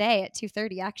logs today at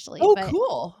 2:30 actually. Oh,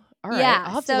 cool. All right.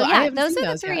 Yeah. So yeah, those are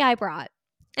the three I brought.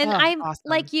 And I'm awesome.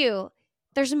 Like you,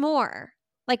 there's more.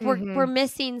 Like we're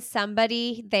missing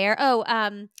somebody there. Oh,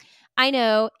 I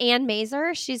know Ann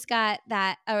Mazer. She's got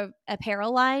that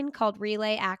apparel line called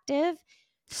Relay Active.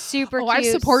 Super cute. I've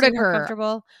supported her.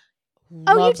 Comfortable.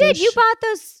 You did. You bought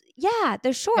those. Yeah,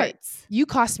 those shorts. You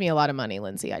cost me a lot of money,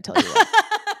 Lindsay. I tell you what.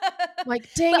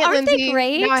 Like, dang it, aren't Lindsay. They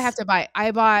great? Now I have to buy.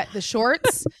 I bought the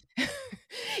shorts.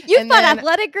 You bought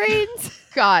athletic greens.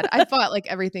 God, I bought like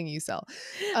everything you sell.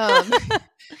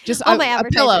 Just a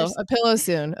pillow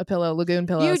soon. A pillow, Lagoon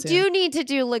pillow. You do need to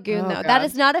do Lagoon though. God. That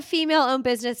is not a female-owned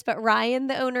business, but Ryan,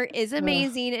 the owner, is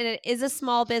amazing, and it is a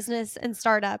small business and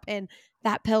startup, and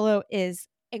that pillow is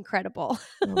incredible.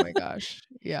 Oh my gosh!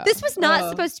 Yeah. This was not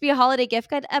supposed to be a holiday gift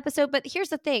guide episode, but here's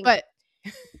the thing. But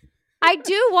I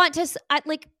do want to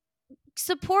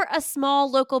support a small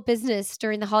local business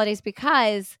during the holidays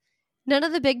because none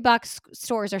of the big box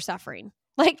stores are suffering.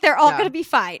 Like they're all going to be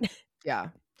fine. Yeah.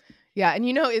 Yeah. And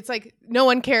you know, it's like no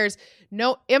one cares.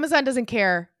 No, Amazon doesn't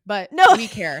care, but we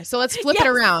care. So let's flip it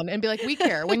around and be like, we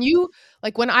care. When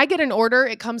I get an order,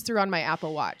 it comes through on my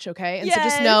Apple Watch. Okay. And so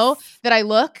just know that I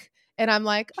look and I'm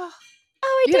like,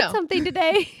 I did something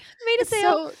today. Made a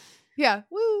sale. So, yeah.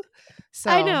 Woo. So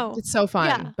I know. It's so fun.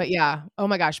 Yeah. But yeah. Oh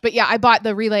my gosh. But yeah, I bought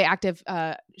the Relay Active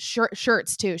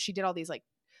shirts too. She did all these like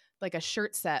a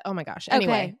shirt set. Oh my gosh.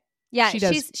 Anyway. Okay. Yeah,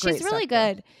 she's really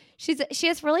good. She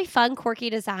has really fun, quirky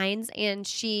designs, and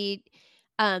she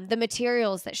the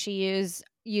materials that she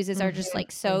uses are just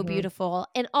like so beautiful.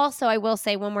 And also, I will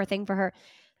say one more thing for her: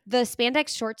 the spandex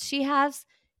shorts she has,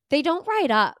 they don't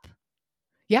ride up.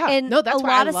 Yeah, and that's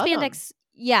why I love spandex. Them.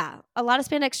 Yeah, a lot of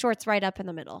spandex shorts ride up in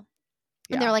the middle,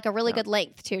 and they're like a really good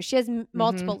length too. She has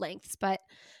multiple lengths, but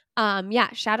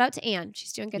Yeah, shout out to Anne.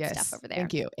 She's doing good stuff over there.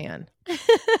 Thank you, Anne.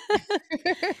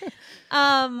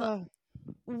 Um,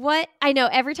 what I know,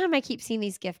 every time I keep seeing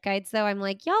these gift guides, though, I'm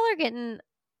like, y'all are getting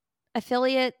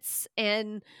affiliates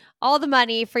and all the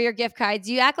money for your gift guides.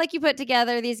 You act like you put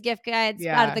together these gift guides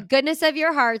out of the goodness of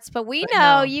your hearts, but we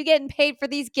know you getting paid for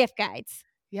these gift guides.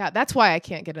 Yeah, that's why I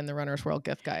can't get in the Runner's World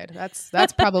gift guide.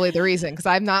 That's probably the reason, because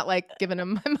I'm not like giving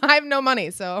them. I have no money.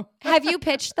 So have you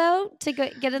pitched though to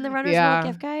get in the Runner's World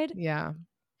gift guide? Yeah.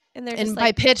 And they're just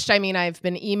by pitched, I mean I've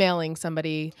been emailing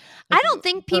somebody. I don't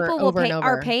think people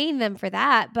are paying them for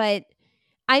that, but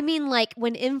I mean like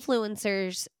when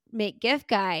influencers make gift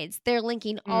guides, they're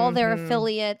linking all their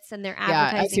affiliates and their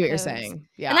advertising. Yeah, I see what you're saying.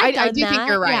 Yeah, I do think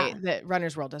you're right that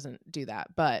Runner's World doesn't do that,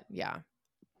 but yeah.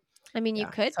 I mean, you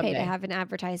could pay to have an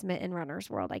advertisement in Runner's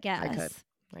World, I guess.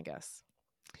 I guess.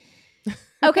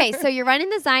 Okay, so you're running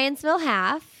the Zionsville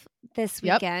half this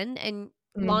weekend and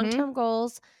long-term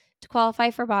goals to qualify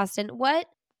for Boston. What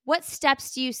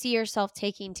steps do you see yourself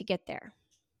taking to get there?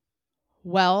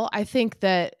 Well, I think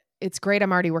that it's great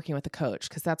I'm already working with a coach,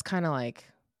 because that's kind of like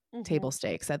table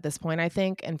stakes at this point, I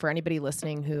think. And for anybody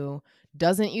listening who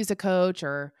doesn't use a coach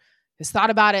or has thought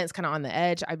about it, it's kind of on the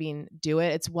edge. I mean, do it.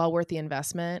 It's well worth the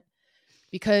investment,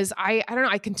 because I don't know,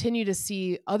 I continue to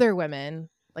see other women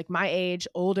like my age,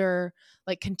 older,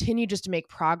 like continue just to make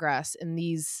progress in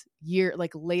these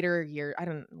later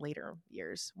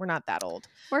years. We're not that old.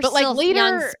 We're still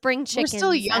young spring chickens. We're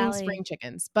still young spring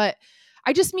chickens. But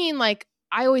I just mean like,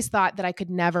 I always thought that I could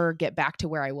never get back to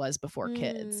where I was before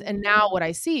kids. And now what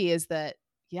I see is that,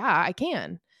 yeah, I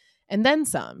can. And then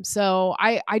some. So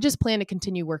I just plan to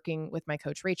continue working with my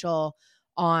coach, Rachel,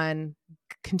 on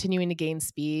continuing to gain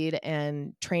speed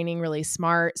and training really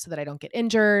smart so that I don't get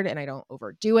injured and I don't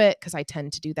overdo it, because I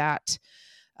tend to do that.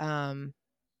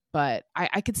 But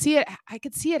I could see it. I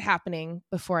could see it happening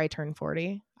before I turn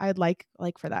 40. I'd like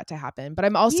for that to happen. But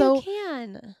I'm also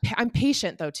I'm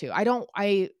patient though too.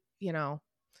 It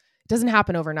doesn't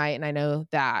happen overnight, and I know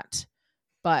that.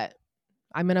 But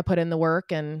I'm gonna put in the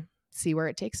work and see where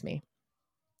it takes me.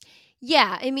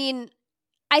 Yeah, I mean,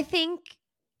 I think,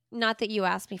 not that you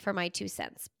asked me for my 2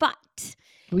 cents, but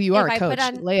you are a coach.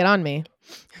 Lay it on me.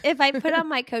 If I put on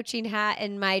my coaching hat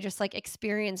and my just like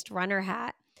experienced runner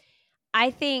hat,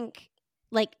 I think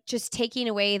like just taking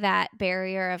away that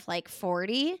barrier of like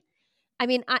 40. I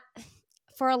mean,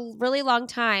 for a really long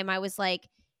time, I was like,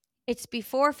 it's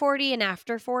before 40 and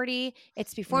after 40.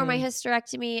 It's before my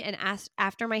hysterectomy and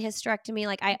after my hysterectomy.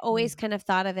 Like I always kind of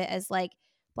thought of it as like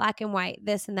black and white,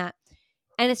 this and that.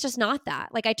 And it's just not that.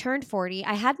 Like I turned 40,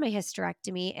 I had my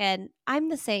hysterectomy, and I'm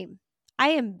the same. I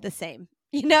am the same,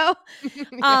 you know?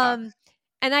 Yeah.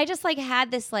 And I just like had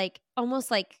this like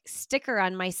almost like sticker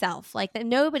on myself, like that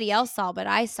nobody else saw, but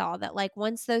I saw that like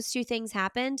once those two things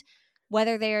happened,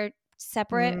 whether they're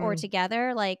separate or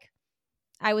together, like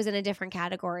I was in a different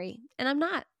category, and I'm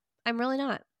not. I'm really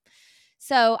not.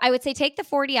 So I would say take the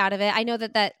 40 out of it. I know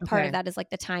that part of that is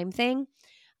like the time thing.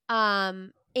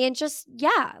 And just,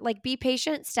 like be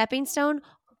patient, stepping stone,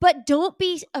 but don't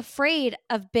be afraid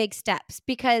of big steps,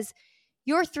 because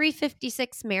your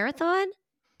 3:56 marathon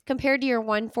compared to your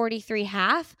 1:43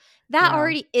 half, that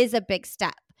already is a big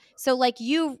step. So like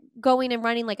you going and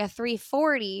running like a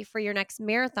 3:40 for your next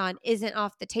marathon isn't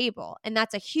off the table. And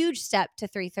that's a huge step to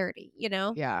 3:30, you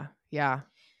know? Yeah.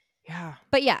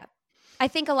 But yeah, I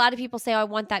think a lot of people say, oh, I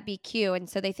want that BQ. And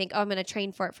so they think, oh, I'm going to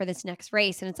train for it for this next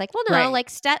race. And it's like, well, no, like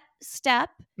step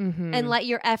and let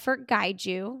your effort guide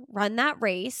you, run that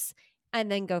race, and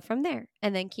then go from there,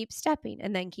 and then keep stepping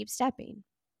and then keep stepping.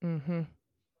 Mm-hmm.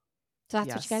 So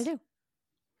that's what you got to do.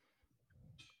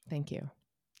 Thank you.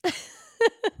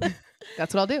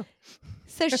 That's what I'll do.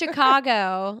 So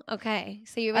Chicago. Okay.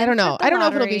 So you I don't know. I don't know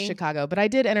if it'll be Chicago, but I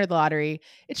did enter the lottery.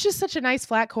 It's just such a nice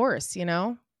flat course, you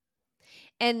know?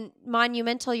 And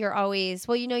Monumental, you're always,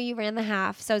 well, you know, you ran the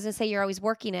half. So I was going to say you're always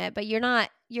working it, but you're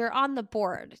on the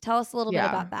board. Tell us a little bit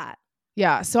about that.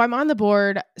 Yeah. So I'm on the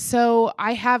board. So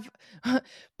I have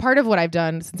part of what I've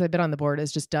done since I've been on the board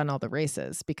is just done all the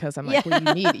races, because I'm like,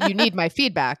 well, you need my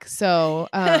feedback. So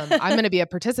I'm going to be a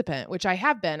participant, which I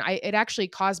have been. It actually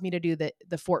caused me to do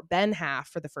the Fort Bend half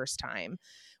for the first time,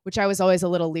 which I was always a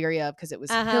little leery of because it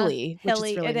was hilly, which is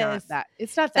really not that.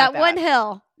 It's not that bad. One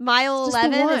hill, mile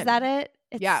 11. Is that it?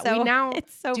 We now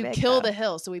do kill the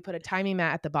hill. So we put a timing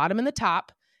mat at the bottom and the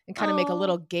top, and kind of make a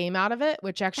little game out of it,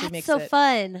 which actually makes it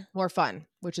fun. More fun,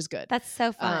 which is good. That's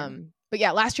so fun. But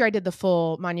yeah, last year I did the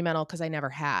full Monumental because I never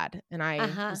had. And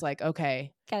I was like,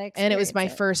 okay. And it was my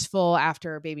first full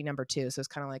after baby number 2. So it's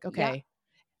kind of like, okay,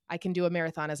 I can do a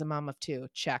marathon as a mom of 2.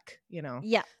 Check,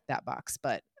 Yeah. that box.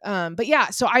 But yeah,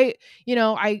 so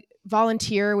I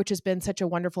volunteer, which has been such a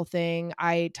wonderful thing.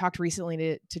 I talked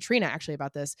recently to Trina actually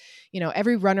about this.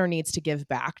 Every runner needs to give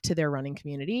back to their running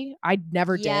community. I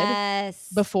never did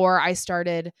before I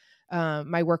started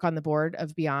my work on the board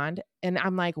of Beyond. And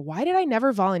I'm like, why did I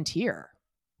never volunteer?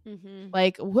 Mm-hmm.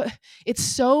 Like, it's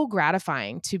so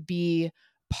gratifying to be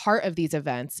part of these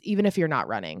events, even if you're not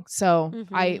running. So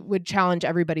I would challenge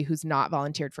everybody who's not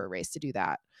volunteered for a race to do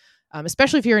that.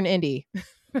 Especially if you're in Indy,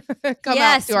 come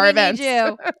out to our events.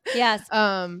 Yes.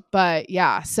 But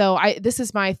yeah, so this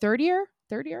is my third year.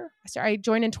 I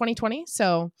joined in 2020.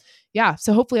 So yeah.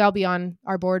 So hopefully I'll be on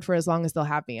our board for as long as they'll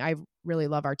have me. I really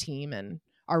love our team and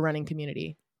our running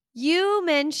community. You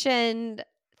mentioned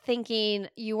thinking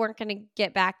you weren't going to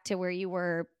get back to where you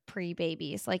were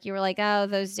pre-babies. Like you were like, oh,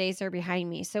 those days are behind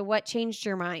me. So what changed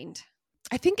your mind?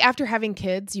 I think after having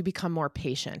kids, you become more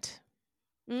patient.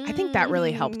 I think that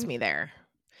really helped me there.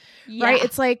 Yeah. Right?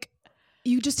 It's like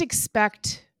you just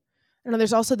expect,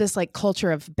 there's also this like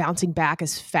culture of bouncing back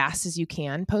as fast as you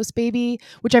can post-baby,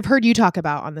 which I've heard you talk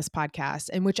about on this podcast,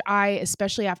 and which I,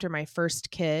 especially after my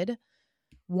first kid,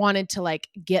 wanted to like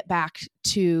get back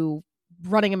to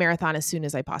running a marathon as soon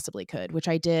as I possibly could, which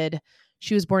I did.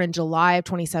 She was born in July of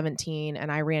 2017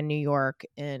 and I ran New York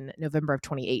in November of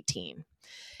 2018.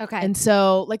 Okay. And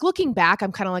so like looking back,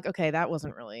 I'm kind of like, okay, that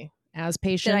wasn't really as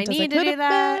patient as I could have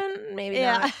been. Maybe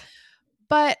not.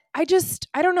 But I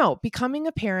don't know, becoming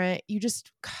a parent, you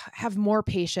just have more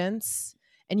patience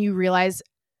and you realize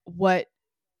what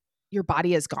your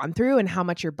body has gone through and how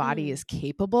much your body is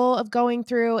capable of going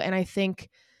through. And I think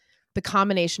the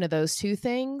combination of those two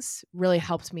things really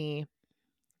helped me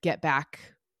get back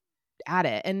at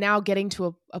it. And now getting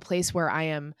to a place where I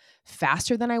am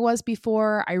faster than I was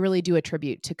before, I really do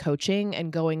attribute to coaching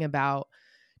and going about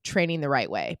training the right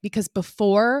way. Because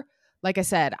before, like I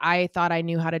said, I thought I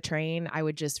knew how to train. I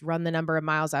would just run the number of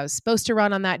miles I was supposed to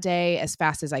run on that day as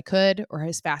fast as I could, or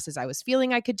as fast as I was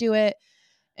feeling I could do it.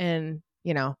 And,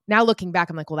 now looking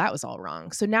back, I'm like, well, that was all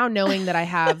wrong. So now knowing that I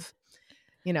have,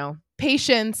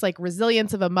 patience, like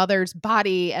resilience of a mother's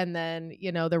body, and then,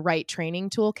 the right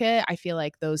training toolkit, I feel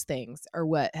like those things are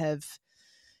what have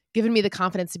given me the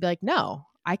confidence to be like, no,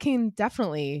 I can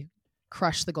definitely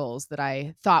crush the goals that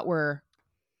I thought were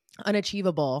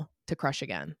unachievable to crush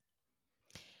again.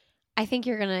 I think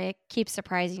you're going to keep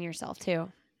surprising yourself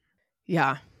too.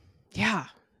 Yeah. Yeah.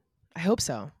 I hope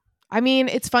so. I mean,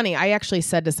 it's funny. I actually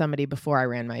said to somebody before I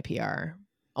ran my PR,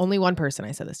 only one person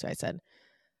I said this to, I said,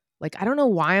 like, I don't know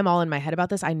why I'm all in my head about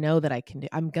this. I know that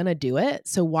I'm going to do it.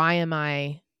 So why am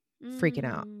I freaking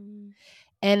out?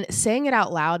 And saying it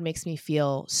out loud makes me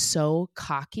feel so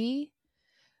cocky,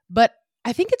 but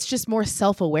I think it's just more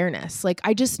self-awareness. Like,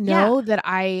 I just know that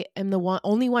I am the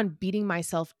only one beating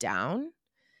myself down.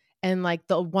 And like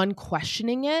the one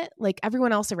questioning it, like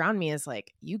everyone else around me is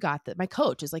like, you got that. My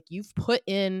coach is like, you've put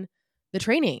in the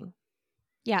training.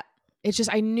 Yeah. It's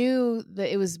just, I knew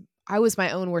that I was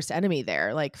my own worst enemy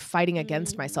there, like fighting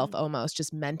against myself almost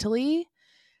just mentally.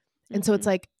 And so it's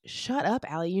like, shut up,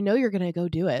 Allie, you're going to go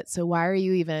do it. So why are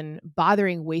you even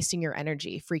bothering wasting your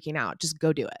energy, freaking out? Just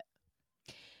go do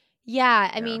it.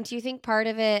 Yeah. I mean, do you think part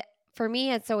of it, for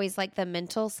me, it's always like the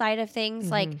mental side of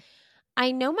things. Like,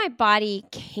 I know my body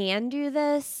can do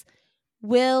this.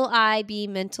 Will I be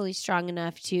mentally strong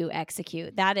enough to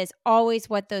execute? That is always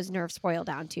what those nerves boil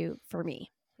down to for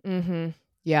me.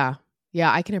 Yeah.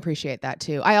 Yeah, I can appreciate that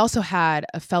too. I also had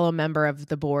a fellow member of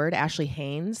the board, Ashley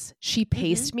Haynes. She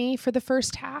paced me for the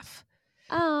first half,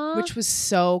 which was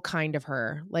so kind of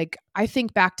her. Like, I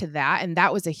think back to that, and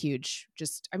that was a huge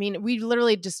we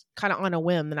literally just kind of on a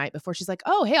whim the night before. She's like,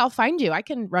 oh, hey, I'll find you. I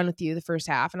can run with you the first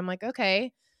half. And I'm like,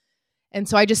 okay. And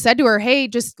so I just said to her, hey,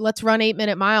 just let's run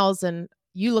 8-minute miles and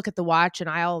you look at the watch and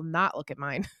I'll not look at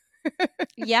mine.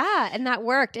 Yeah. And that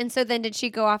worked. And so then did she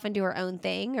go off and do her own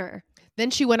thing, or? Then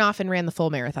she went off and ran the full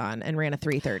marathon and ran a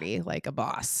 3:30 like a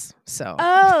boss.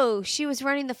 So she was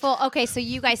running the full. Okay. So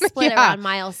you guys split around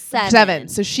mile 7.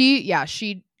 So she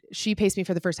paced me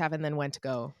for the first half and then went to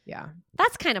go. Yeah.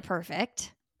 That's kind of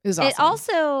perfect. It was awesome. It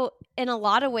also, in a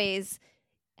lot of ways,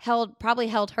 probably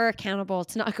held her accountable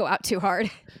to not go out too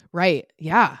hard. Right.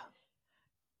 Yeah.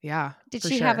 Yeah. Did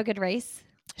she have a good race?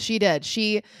 She did.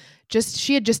 She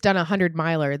had just done a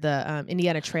 100-miler, the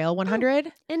Indiana Trail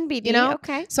 100. NBD.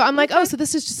 Okay. So I'm like, so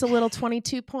this is just a little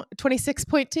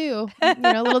 26.2,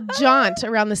 a little jaunt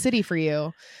around the city for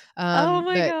you. Oh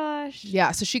my gosh.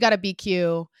 Yeah. So she got a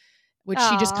BQ, which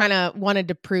she just kind of wanted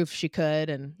to prove she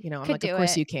could. And, I'm like, of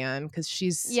course you can, because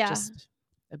she's just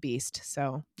a beast.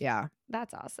 So yeah.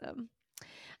 That's awesome.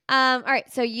 All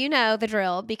right. So you know the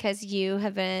drill because you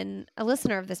have been a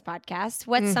listener of this podcast.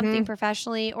 What's something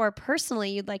professionally or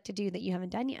personally you'd like to do that you haven't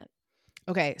done yet?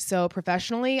 Okay. So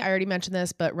professionally, I already mentioned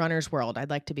this, but Runner's World. I'd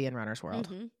like to be in Runner's World.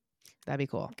 Mm-hmm. That'd be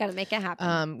cool. Got to make it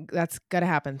happen. That's got to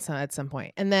happen at some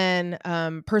point. And then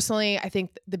personally, I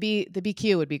think the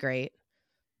BQ would be great.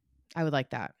 I would like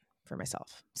that for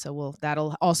myself. So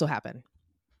that'll also happen.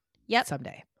 Yep.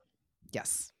 Someday.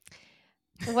 Yes.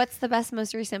 What's the best,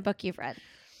 most recent book you've read?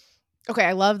 Okay,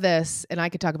 I love this, and I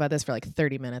could talk about this for like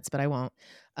 30 minutes, but I won't.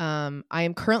 I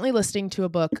am currently listening to a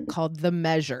book called The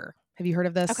Measure. Have you heard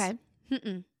of this? Okay.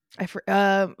 Mm-mm.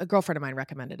 A girlfriend of mine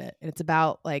recommended it, and it's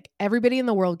about like everybody in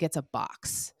the world gets a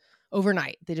box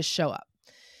overnight. They just show up.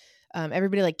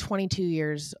 Everybody like 22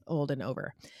 years old and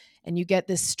over, and you get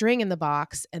this string in the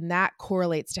box, and that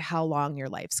correlates to how long your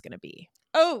life's going to be.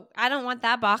 Oh, I don't want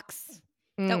that box.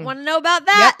 Don't want to know about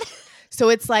that. Yep. So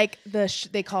it's like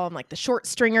they call them like the short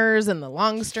stringers and the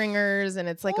long stringers. And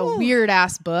it's like a weird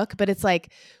ass book, but it's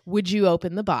like, would you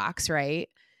open the box? Right.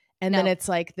 And then it's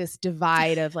like this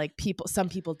divide of like some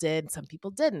people did, some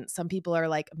people didn't. Some people are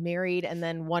like married and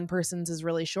then one person's is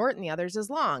really short and the other's is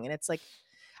long. And it's like,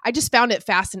 I just found it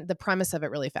the premise of it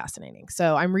really fascinating.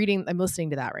 So I'm listening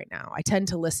to that right now. I tend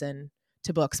to listen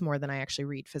to books more than I actually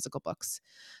read physical books.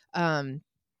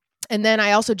 And then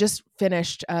I also just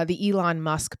finished the Elon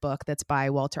Musk book that's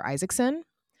by Walter Isaacson.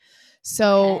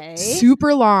 So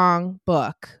super long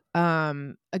book.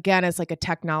 Again, it's like a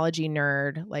technology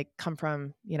nerd, like come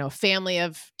from, a family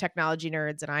of technology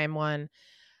nerds, and I am one.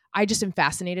 I just am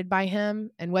fascinated by him.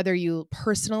 And whether you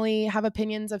personally have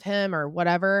opinions of him or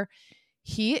whatever,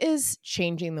 he is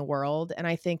changing the world. And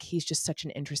I think he's just such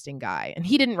an interesting guy. And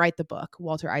he didn't write the book.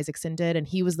 Walter Isaacson did. And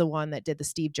he was the one that did the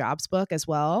Steve Jobs book as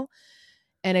well.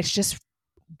 And it's just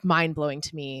mind blowing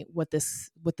to me what this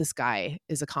guy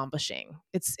is accomplishing.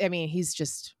 He's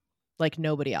just like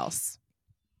nobody else.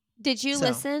 Did you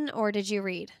listen or did you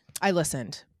read? I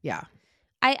listened. Yeah.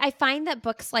 I find that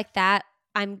books like that,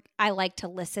 I like to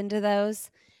listen to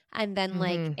those, and then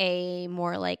like a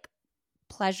more like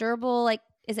pleasurable, like,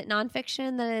 is it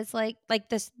nonfiction that is like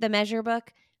this, The Measure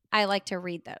book? I like to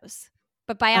read those.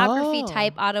 But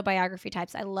autobiography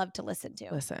types, I love to listen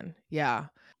to. Yeah.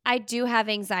 I do have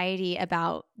anxiety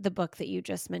about the book that you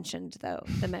just mentioned, though,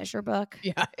 The Measure book.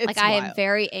 Yeah, it's I am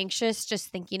very anxious just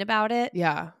thinking about it.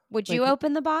 Yeah. Would you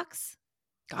open the box?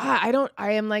 God, I don't.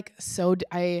 I am like so.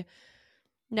 I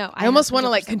almost want to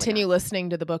like continue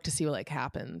listening to the book to see what like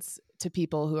happens to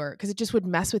people who are, because it just would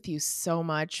mess with you so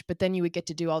much. But then you would get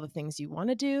to do all the things you want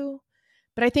to do.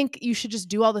 But I think you should just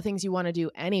do all the things you want to do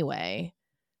anyway.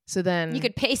 So then you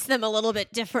could pace them a little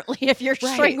bit differently if your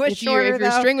string was shorter. If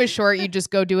your string was short, you just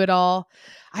go do it all.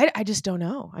 I just don't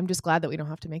know. I'm just glad that we don't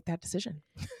have to make that decision.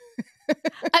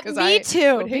 Me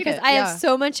too, because I have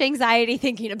so much anxiety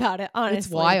thinking about it. Honestly, it's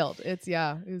wild.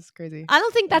 It's crazy. I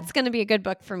don't think that's going to be a good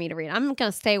book for me to read. I'm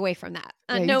going to stay away from that.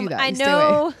 I know what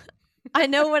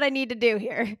I need to do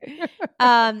here.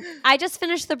 I just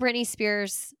finished the Britney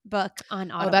Spears book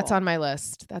on Audible. Oh, that's on my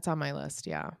list.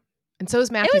 Yeah, and so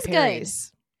is Matthew Perry's.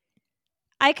 Good.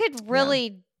 I could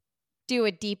really do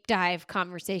a deep dive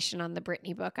conversation on the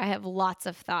Britney book. I have lots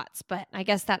of thoughts, but I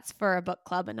guess that's for a book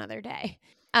club another day.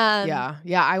 Yeah,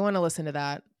 I want to listen to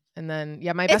that. And then,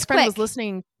 my best friend was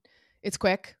listening. It's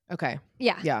quick. Okay.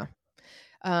 Yeah.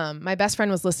 My best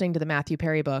friend was listening to the Matthew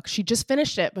Perry book. She just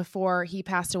finished it before he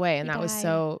passed away. And was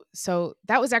so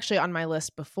that was actually on my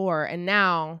list before. And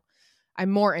now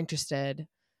I'm more interested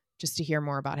just to hear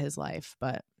more about his life.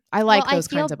 But I like those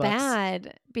kinds of books. I feel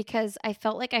bad because I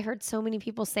felt like I heard so many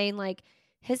people saying like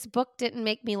his book didn't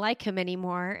make me like him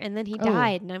anymore, and then he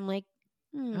died, and I'm like,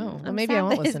 maybe I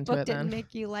won't listen to it then. His book didn't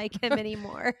make you like him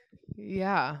anymore.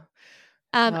 Yeah.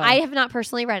 I have not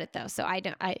personally read it though, so I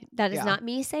don't. That is not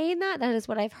me saying that. That is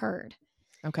what I've heard.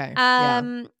 Okay.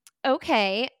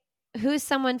 Okay. Who's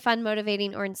someone fun,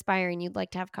 motivating, or inspiring you'd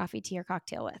like to have coffee, tea, or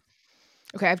cocktail with?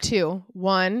 Okay, I have two.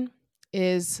 One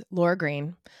is Laura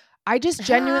Green. I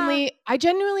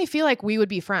genuinely feel like we would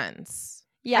be friends.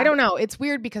 Yeah. I don't know. It's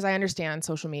weird because I understand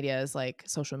social media is like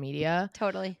social media.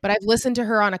 Totally. But I've listened to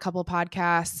her on a couple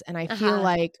podcasts and I feel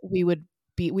like we would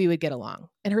get along.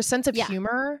 And her sense of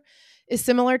humor is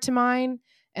similar to mine.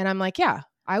 And I'm like,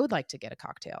 I would like to get a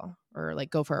cocktail or like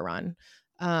go for a run.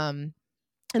 And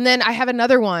then I have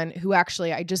another one who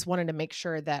actually I just wanted to make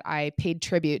sure that I paid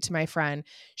tribute to my friend.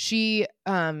 She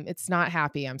it's not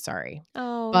happy, I'm sorry.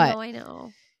 Oh, no, I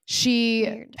know.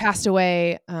 She passed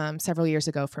away several years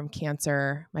ago from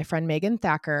cancer. My friend Megan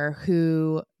Thacker,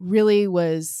 who really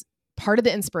was part of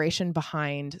the inspiration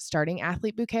behind starting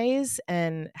Athlete Bouquets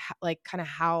and like kind of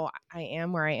how I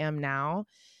am where I am now.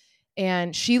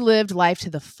 And she lived life to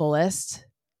the fullest,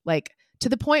 like to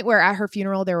the point where at her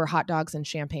funeral, there were hot dogs and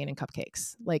champagne and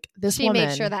cupcakes. Like this woman,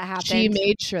 made sure that happened. She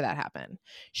made sure that happened.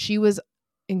 She was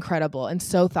incredible and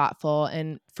so thoughtful.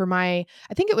 And for I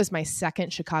think it was my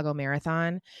second Chicago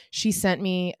marathon, she sent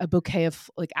me a bouquet of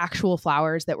like actual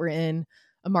flowers that were in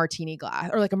a martini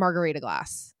glass or like a margarita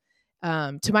glass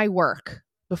to my work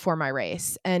before my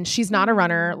race. And she's not a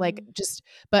runner,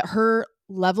 but her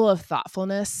level of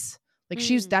thoughtfulness,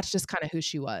 that's just kind of who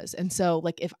she was. And so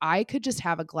like, if I could just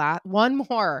have one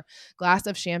more glass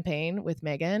of champagne with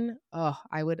Megan, oh,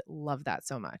 I would love that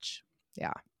so much.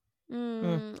 Yeah.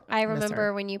 I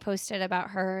remember when you posted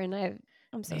about her and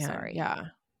I'm so sorry. Yeah.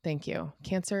 Thank you.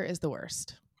 Cancer is the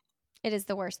worst. It is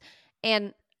the worst.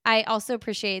 And I also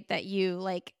appreciate that you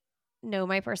like know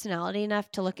my personality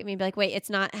enough to look at me and be like, wait, it's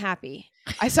not happy.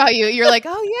 I saw you. You're like,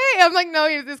 oh yay. I'm like, no,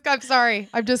 I'm sorry.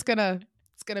 It's going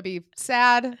to be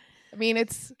sad. I mean,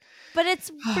 but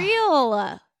it's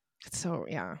real. So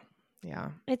yeah.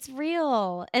 It's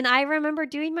real. And I remember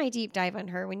doing my deep dive on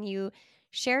her when you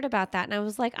shared about that. And I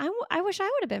was like, I wish I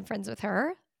would have been friends with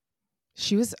her.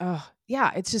 She was,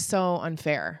 it's just so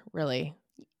unfair, really.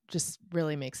 Just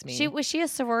really makes me. Was she a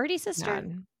sorority sister?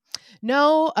 Mad.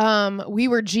 No, we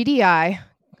were GDI,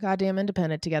 Goddamn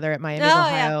Independent, together at Miami,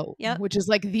 Ohio, which is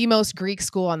like the most Greek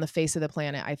school on the face of the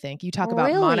planet, I think. You talk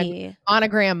about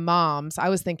monogram moms. I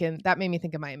was thinking, that made me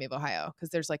think of Miami of Ohio because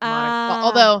there's like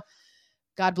although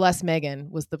God bless Megan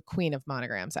was the queen of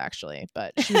monograms actually,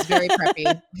 but she was very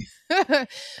preppy.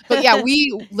 But yeah,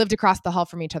 we lived across the hall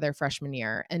from each other freshman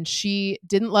year and she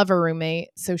didn't love her roommate.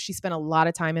 So she spent a lot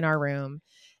of time in our room.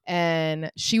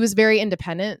 And she was very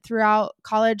independent throughout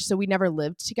college. So we never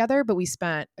lived together, but we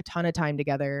spent a ton of time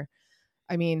together.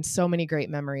 I mean, so many great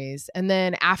memories. And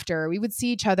then after, we would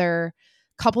see each other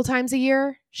a couple times a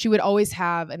year. She would always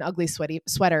have an ugly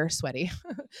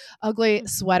ugly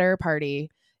sweater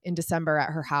party in December at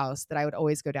her house that I would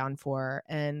always go down for.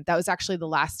 And that was actually the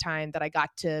last time that I got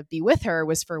to be with her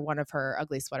was for one of her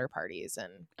ugly sweater parties.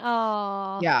 And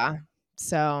yeah.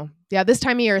 So yeah, this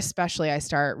time of year especially, I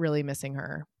start really missing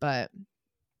her. But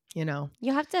you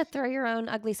have to throw your own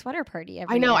ugly sweater party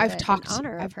every I know. year I've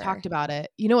talked about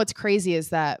it. You know what's crazy is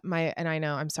that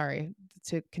I'm sorry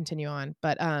to continue on,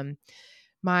 but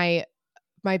my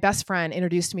best friend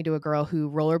introduced me to a girl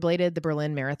who rollerbladed the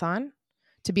Berlin Marathon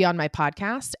to be on my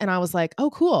podcast, and I was like,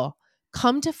 oh, cool.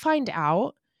 Come to find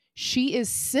out, she is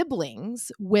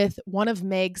siblings with one of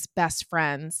Meg's best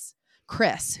friends,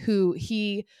 Chris, who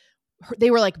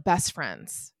they were like best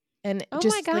friends. And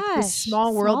just like this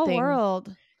small world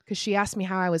thing. Because she asked me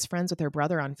how I was friends with her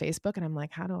brother on Facebook. And I'm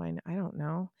like, how do I don't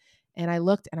know. And I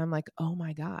looked and I'm like, oh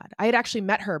my God. I had actually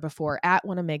met her before at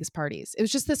one of Meg's parties. It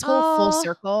was just this whole full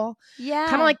circle. Yeah.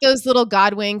 Kind of like those little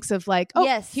God winks of like, oh,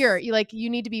 yes. Here, you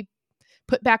need to be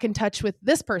put back in touch with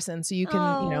this person so you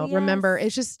can, remember.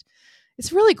 It's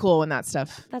really cool when that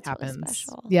stuff happens. Really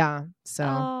special. Yeah. So.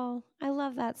 Oh, I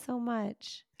love that so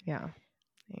much. Yeah.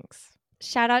 Thanks.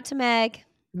 Shout out to Meg.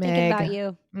 Thinking about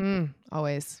you.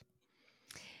 Always.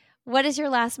 What is your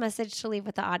last message to leave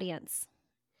with the audience?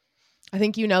 I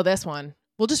think you know this one.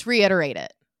 We'll just reiterate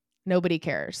it. Nobody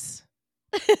cares.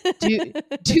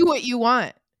 Do what you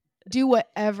want. Do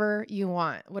whatever you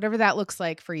want. Whatever that looks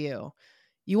like for you.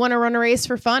 You want to run a race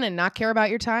for fun and not care about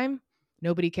your time?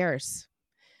 Nobody cares.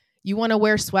 You want to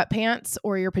wear sweatpants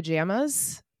or your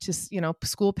pajamas to,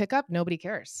 school pickup? Nobody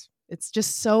cares. It's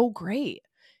just so great.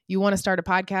 You want to start a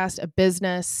podcast, a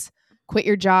business, quit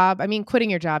your job. I mean, quitting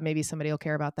your job, maybe somebody will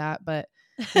care about that, but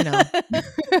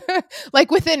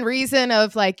like within reason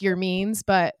of like your means.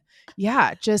 But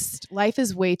yeah, just life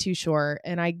is way too short.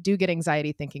 And I do get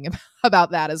anxiety thinking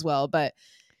about that as well. But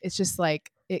it's just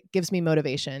like, it gives me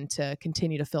motivation to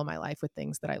continue to fill my life with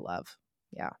things that I love.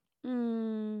 Yeah.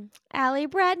 Allie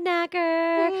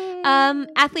Brettnacher,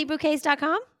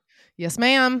 athletebouquets.com. Yes,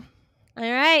 ma'am. All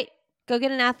right. Go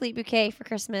get an athlete bouquet for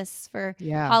Christmas, for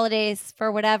holidays,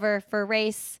 for whatever, for a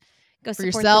race. Go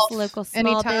support yourself, this local small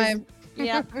anytime.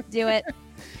 Yeah, do it.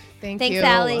 Thanks,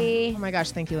 Allie. Oh my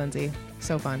gosh, thank you, Lindsay.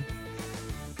 So fun.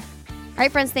 All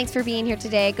right, friends, thanks for being here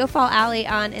today. Go follow Allie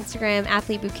on Instagram,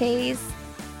 Athlete Bouquets.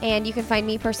 And you can find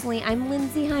me personally. I'm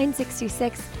Lindsay Hine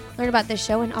 626. Learn about this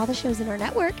show and all the shows in our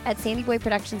network at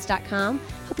sandyboyproductions.com.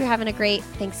 Hope you're having a great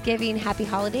Thanksgiving, happy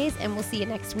holidays, and we'll see you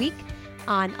next week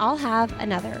on I'll Have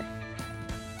Another.